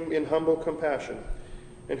came in humble compassion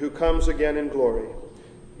and who comes again in glory,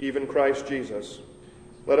 even Christ Jesus.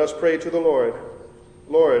 Let us pray to the Lord.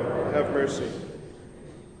 Lord, have mercy.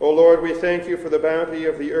 O Lord, we thank you for the bounty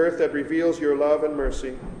of the earth that reveals your love and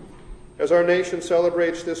mercy. As our nation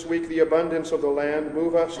celebrates this week the abundance of the land,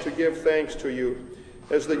 move us to give thanks to you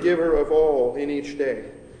as the giver of all in each day.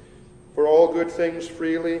 For all good things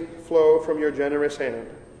freely flow from your generous hand.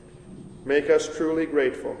 Make us truly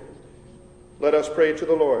grateful. Let us pray to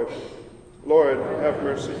the Lord. Lord, have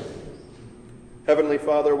mercy. Heavenly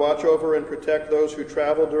Father, watch over and protect those who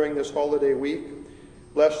travel during this holiday week.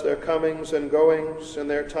 Bless their comings and goings and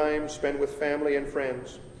their time spent with family and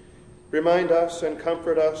friends. Remind us and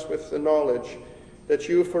comfort us with the knowledge that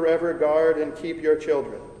you forever guard and keep your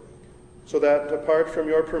children, so that, apart from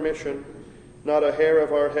your permission, not a hair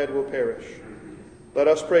of our head will perish. Let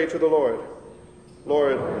us pray to the Lord.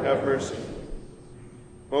 Lord, have mercy.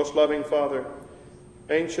 Most loving Father,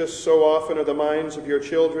 anxious so often are the minds of your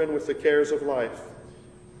children with the cares of life.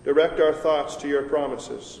 Direct our thoughts to your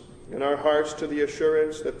promises, and our hearts to the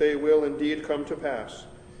assurance that they will indeed come to pass.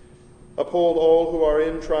 Uphold all who are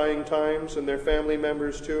in trying times, and their family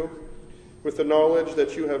members too, with the knowledge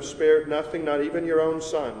that you have spared nothing, not even your own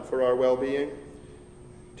Son, for our well-being.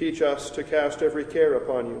 Teach us to cast every care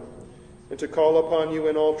upon you, and to call upon you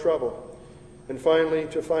in all trouble, and finally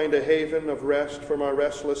to find a haven of rest from our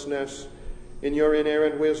restlessness in your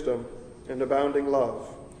inerrant wisdom and abounding love.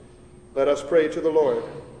 Let us pray to the Lord.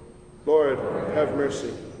 Lord, have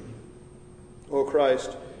mercy. O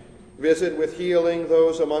Christ, visit with healing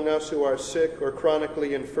those among us who are sick or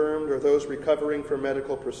chronically infirmed, or those recovering from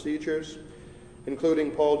medical procedures,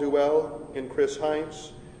 including Paul Duell and Chris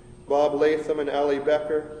Heinz, Bob Latham and Ali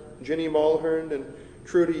Becker, Ginny Mulhern and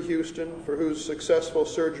Trudy Houston, for whose successful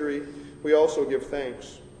surgery we also give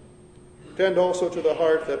thanks. Tend also to the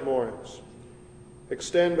heart that mourns.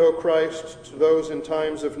 Extend, O Christ, to those in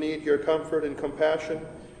times of need your comfort and compassion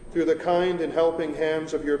through the kind and helping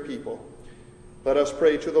hands of your people. Let us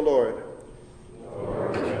pray to the Lord.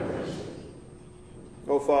 Lord,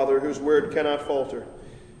 O Father, whose word cannot falter,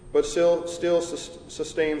 but still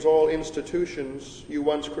sustains all institutions you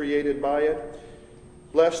once created by it,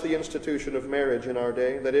 bless the institution of marriage in our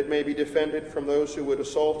day, that it may be defended from those who would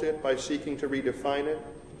assault it by seeking to redefine it.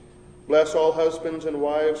 Bless all husbands and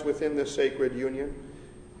wives within this sacred union,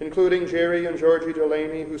 including Jerry and Georgie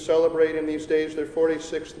Delaney, who celebrate in these days their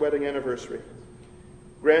 46th wedding anniversary.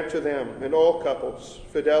 Grant to them and all couples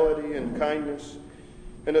fidelity and kindness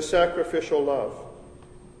and a sacrificial love,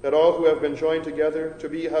 that all who have been joined together to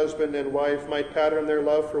be husband and wife might pattern their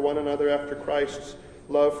love for one another after Christ's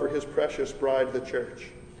love for his precious bride, the church.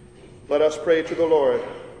 Let us pray to the Lord.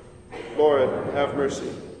 Lord, have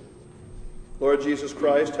mercy. Lord Jesus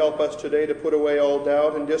Christ, help us today to put away all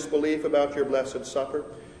doubt and disbelief about your blessed supper,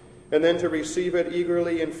 and then to receive it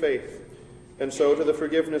eagerly in faith, and so to the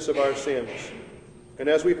forgiveness of our sins. And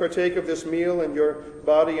as we partake of this meal and your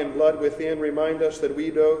body and blood within, remind us that we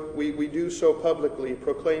do so publicly,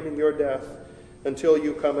 proclaiming your death until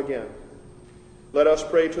you come again. Let us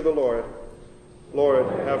pray to the Lord. Lord,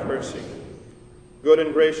 have mercy. Good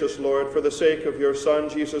and gracious Lord, for the sake of your Son,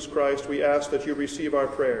 Jesus Christ, we ask that you receive our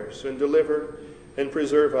prayers and deliver and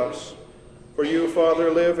preserve us. For you, Father,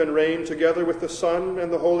 live and reign together with the Son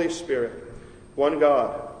and the Holy Spirit, one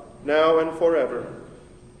God, now and forever.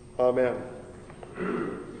 Amen.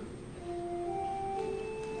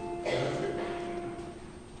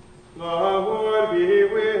 The Lord be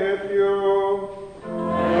with you.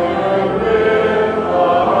 And with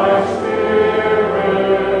thy spirit.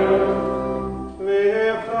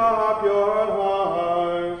 Lift up your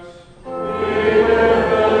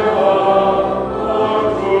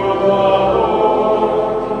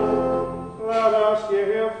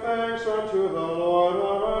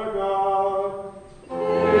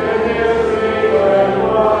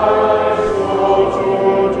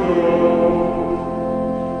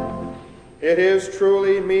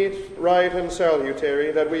and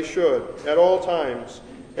salutary, that we should, at all times,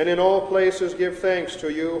 and in all places give thanks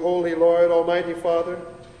to you, Holy Lord, Almighty Father,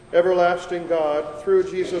 everlasting God,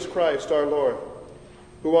 through Jesus Christ our Lord,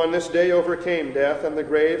 who on this day overcame death and the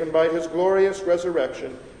grave, and by his glorious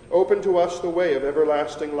resurrection opened to us the way of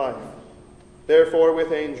everlasting life. Therefore,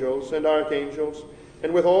 with angels and archangels,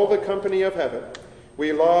 and with all the company of heaven,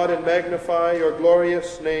 we laud and magnify your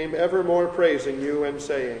glorious name, evermore praising you and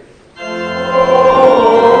saying,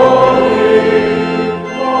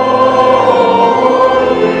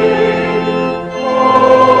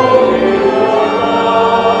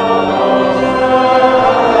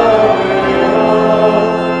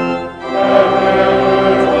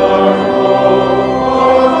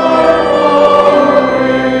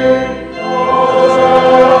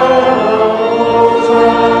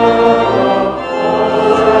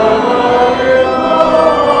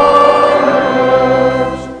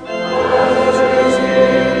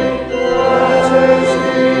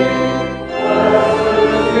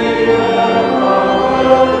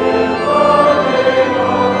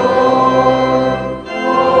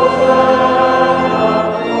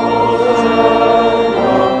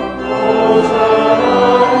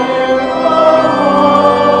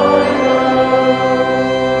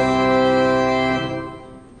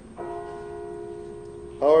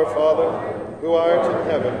 Our Father, who art in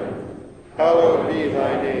heaven, hallowed be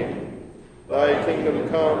thy name. Thy kingdom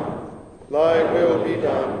come, thy will be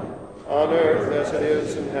done, on earth as it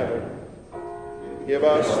is in heaven. Give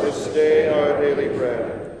us this day our daily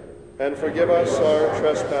bread, and forgive us our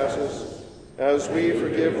trespasses, as we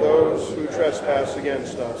forgive those who trespass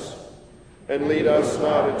against us. And lead us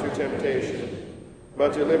not into temptation,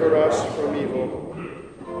 but deliver us from evil.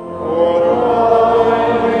 For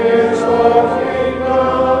thine is the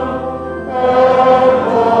kingdom, and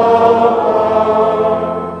the power,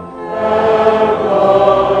 and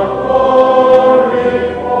the glory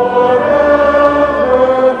forever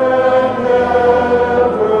and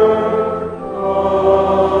ever.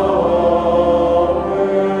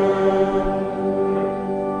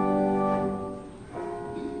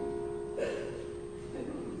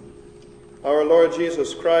 Amen. Our Lord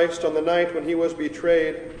Jesus Christ, on the night when he was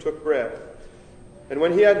betrayed, took bread. And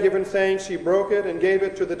when he had given thanks, he broke it and gave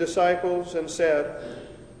it to the disciples and said,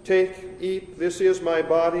 "Take, eat, this is my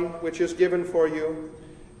body, which is given for you.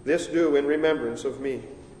 This do in remembrance of me."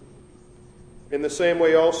 In the same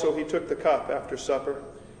way also he took the cup after supper.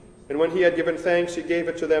 And when he had given thanks, he gave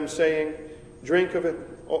it to them, saying, "Drink of it,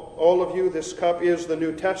 all of you. This cup is the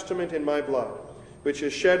New Testament in my blood, which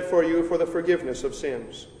is shed for you for the forgiveness of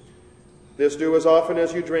sins. This do as often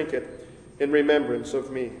as you drink it in remembrance of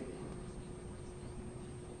me."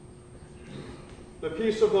 The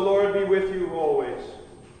peace of the Lord be with you always.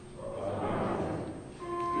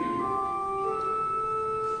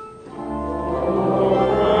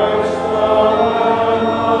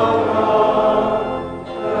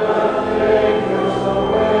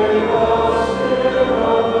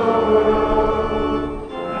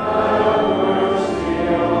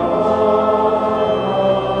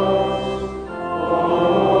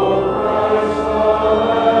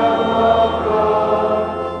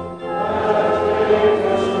 Take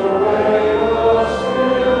us away,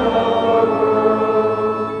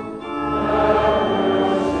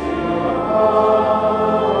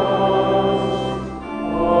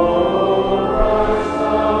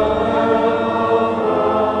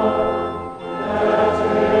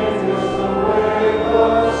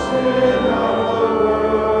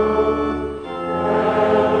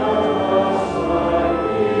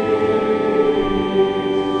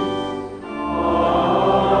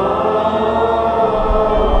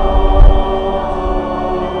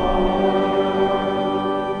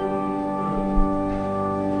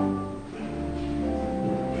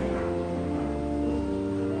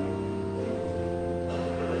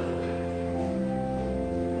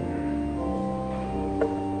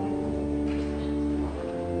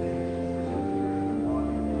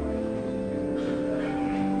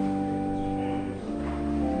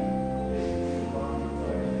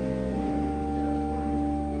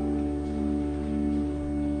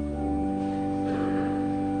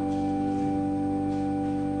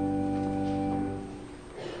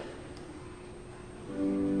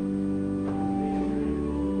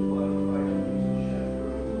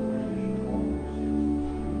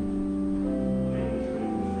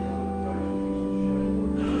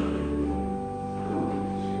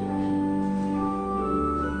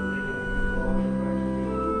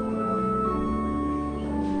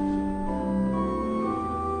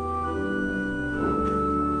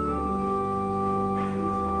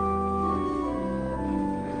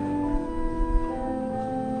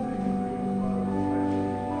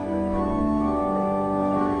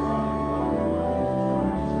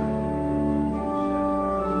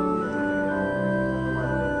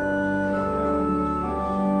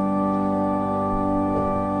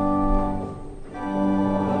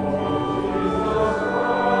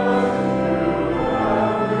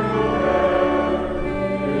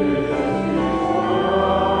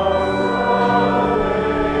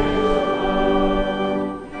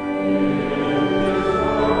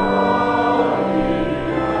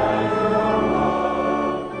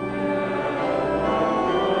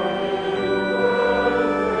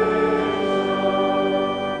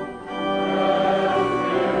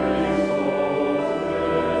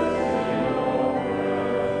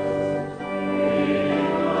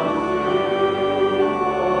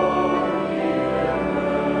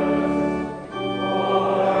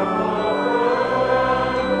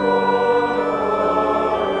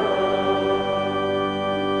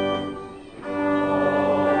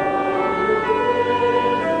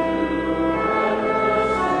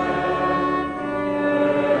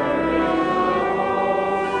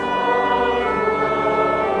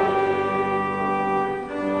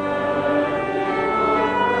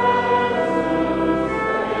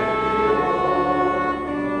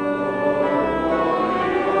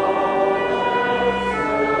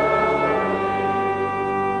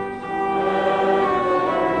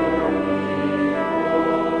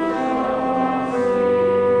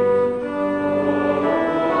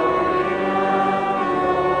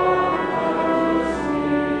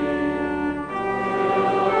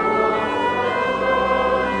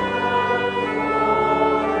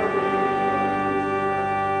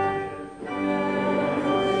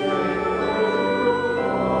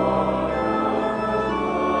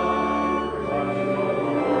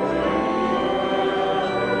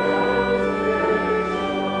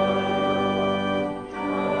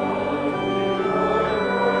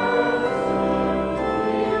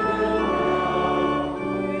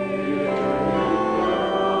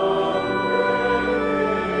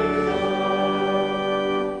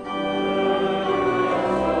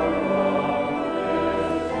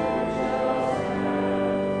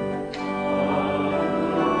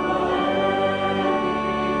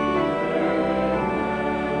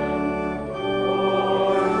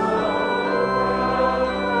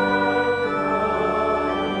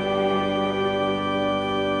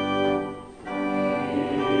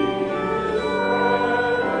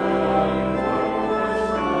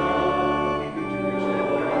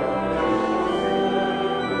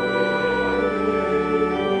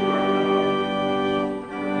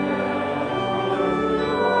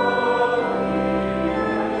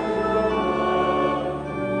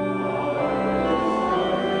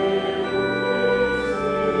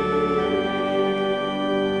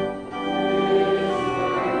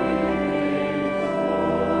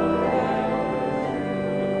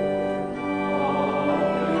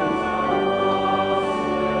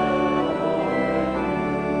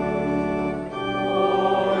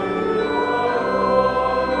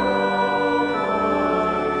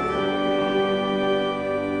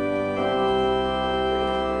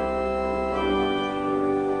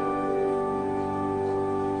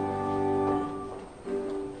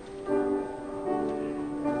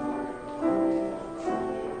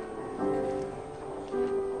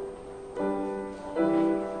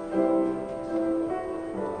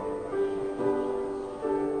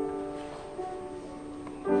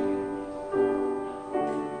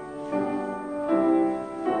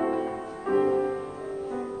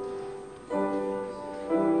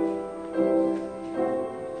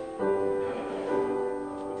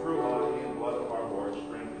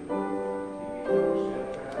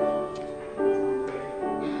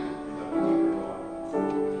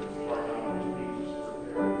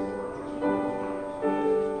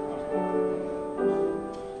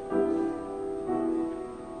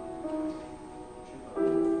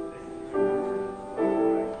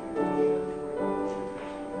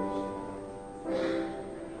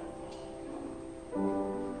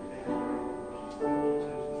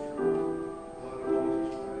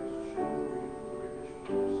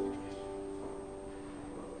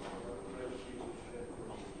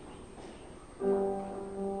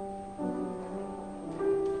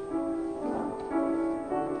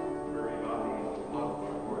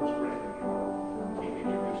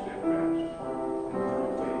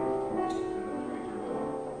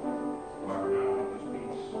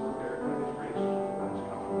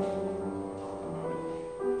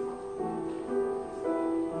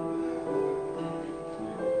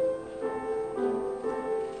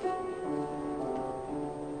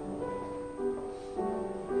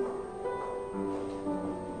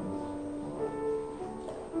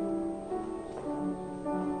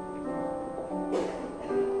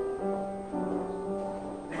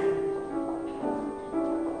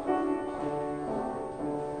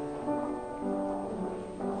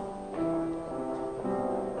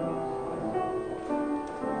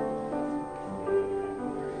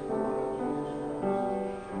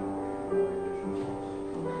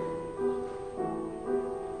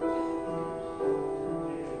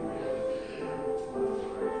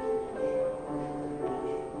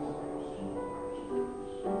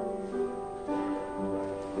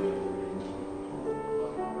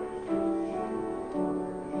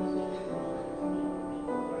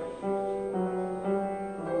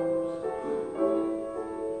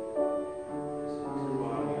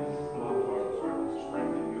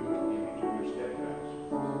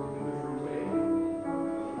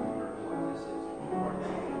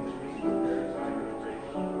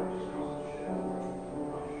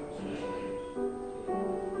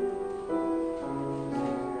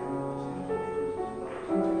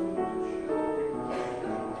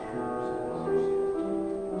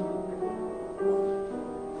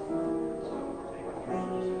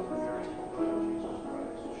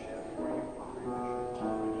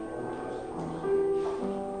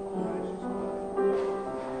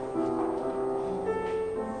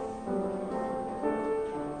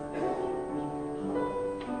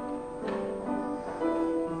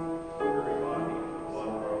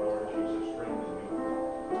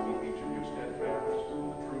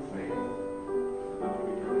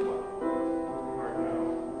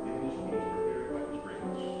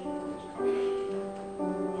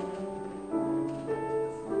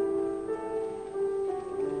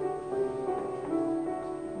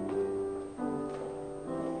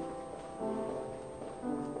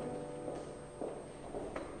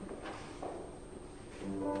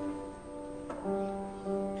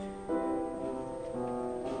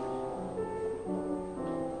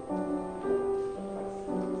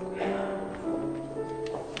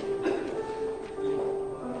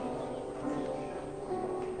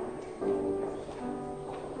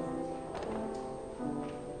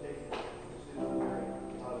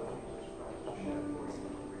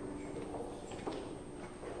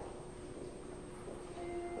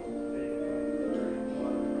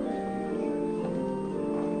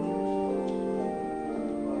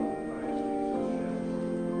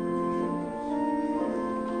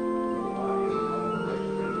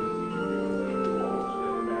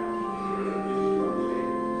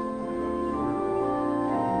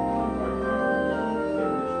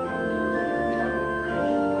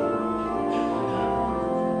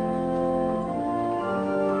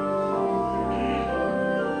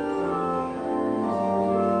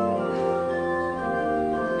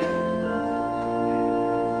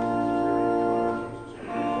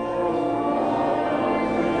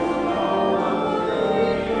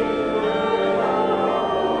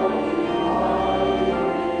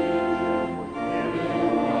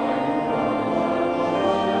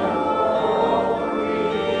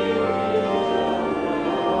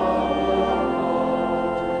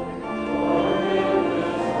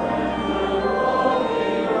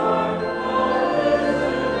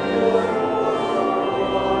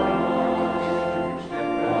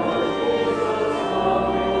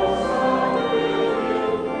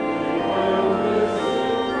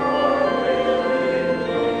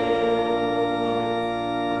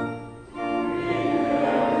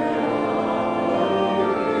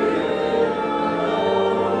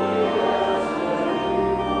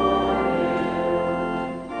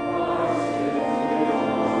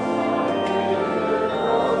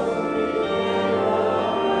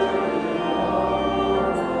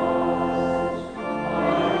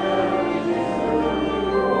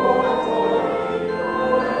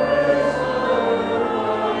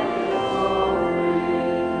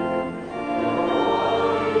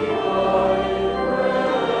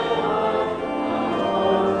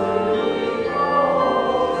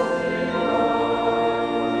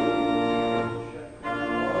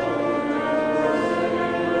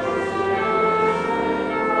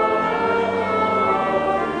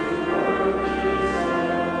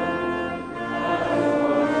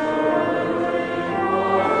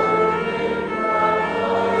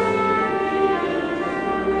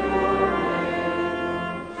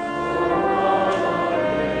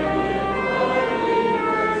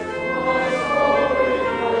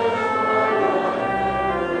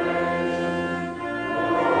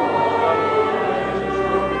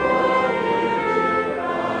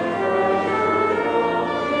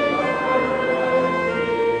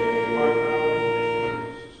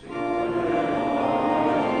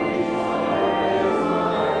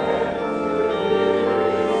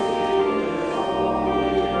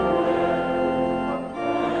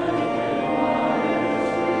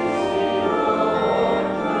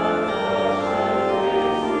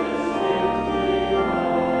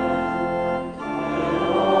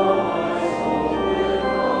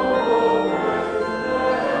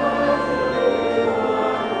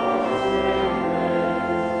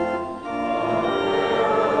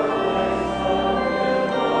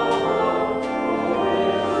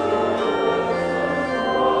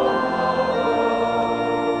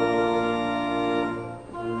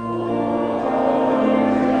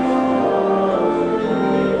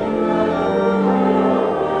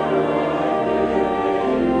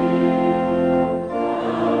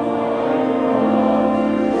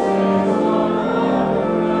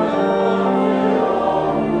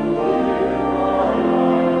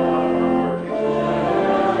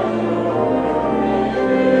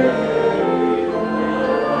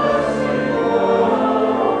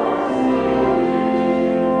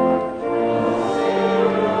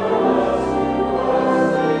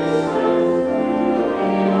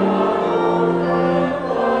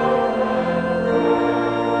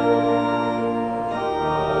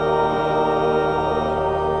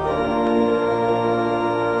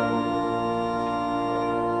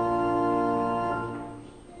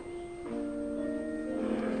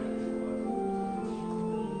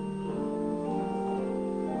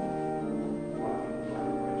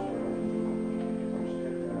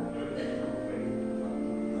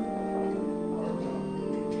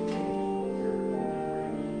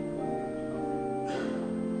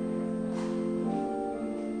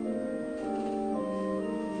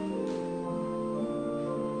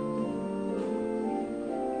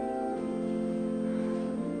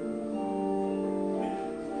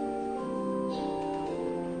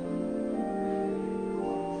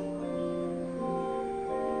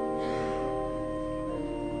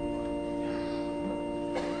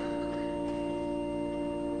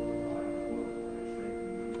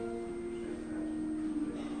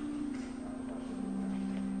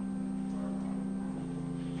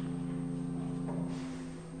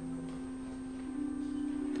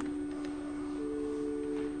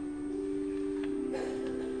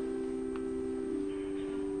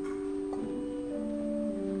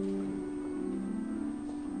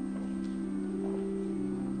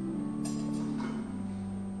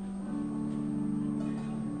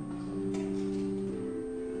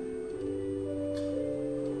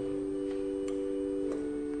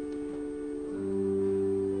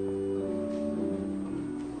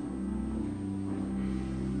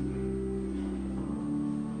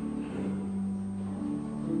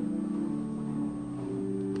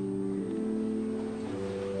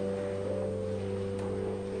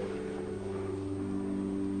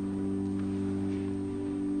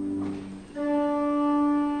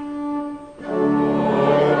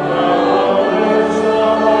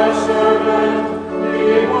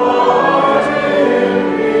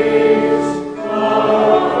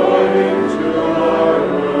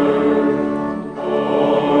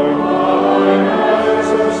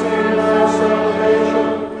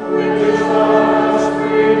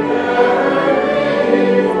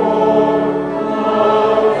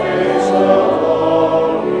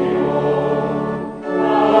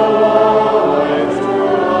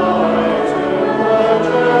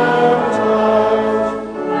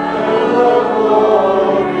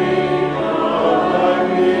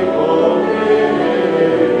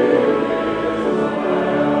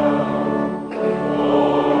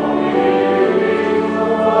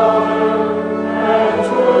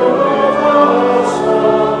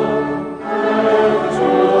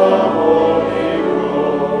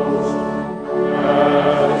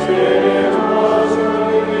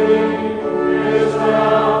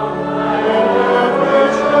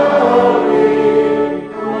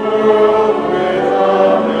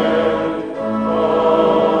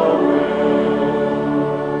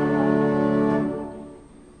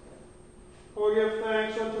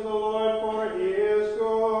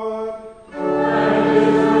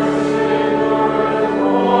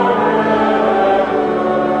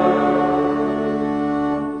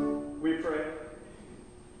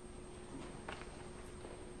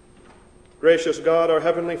 Gracious God, our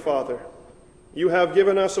heavenly Father, you have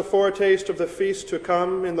given us a foretaste of the feast to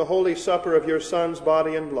come in the holy supper of your Son's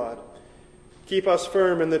body and blood. Keep us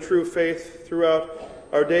firm in the true faith throughout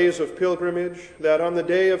our days of pilgrimage, that on the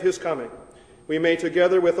day of his coming we may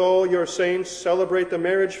together with all your saints celebrate the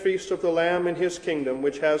marriage feast of the Lamb in his kingdom,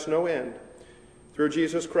 which has no end. Through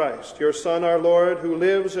Jesus Christ, your Son, our Lord, who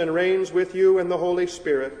lives and reigns with you in the Holy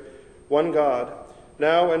Spirit, one God,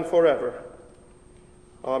 now and forever.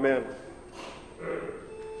 Amen.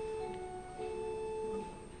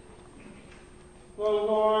 The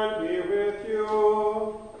Lord be with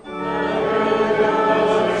you.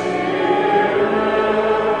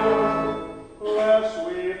 Bless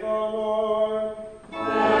we the Lord.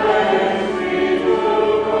 Thanks be to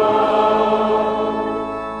God.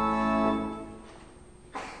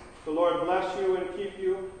 The Lord bless you and keep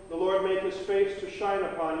you. The Lord make his face to shine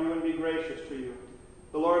upon you and be gracious to you.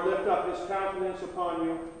 The Lord lift up his countenance upon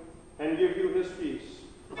you and give you his peace.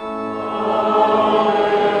 Amen.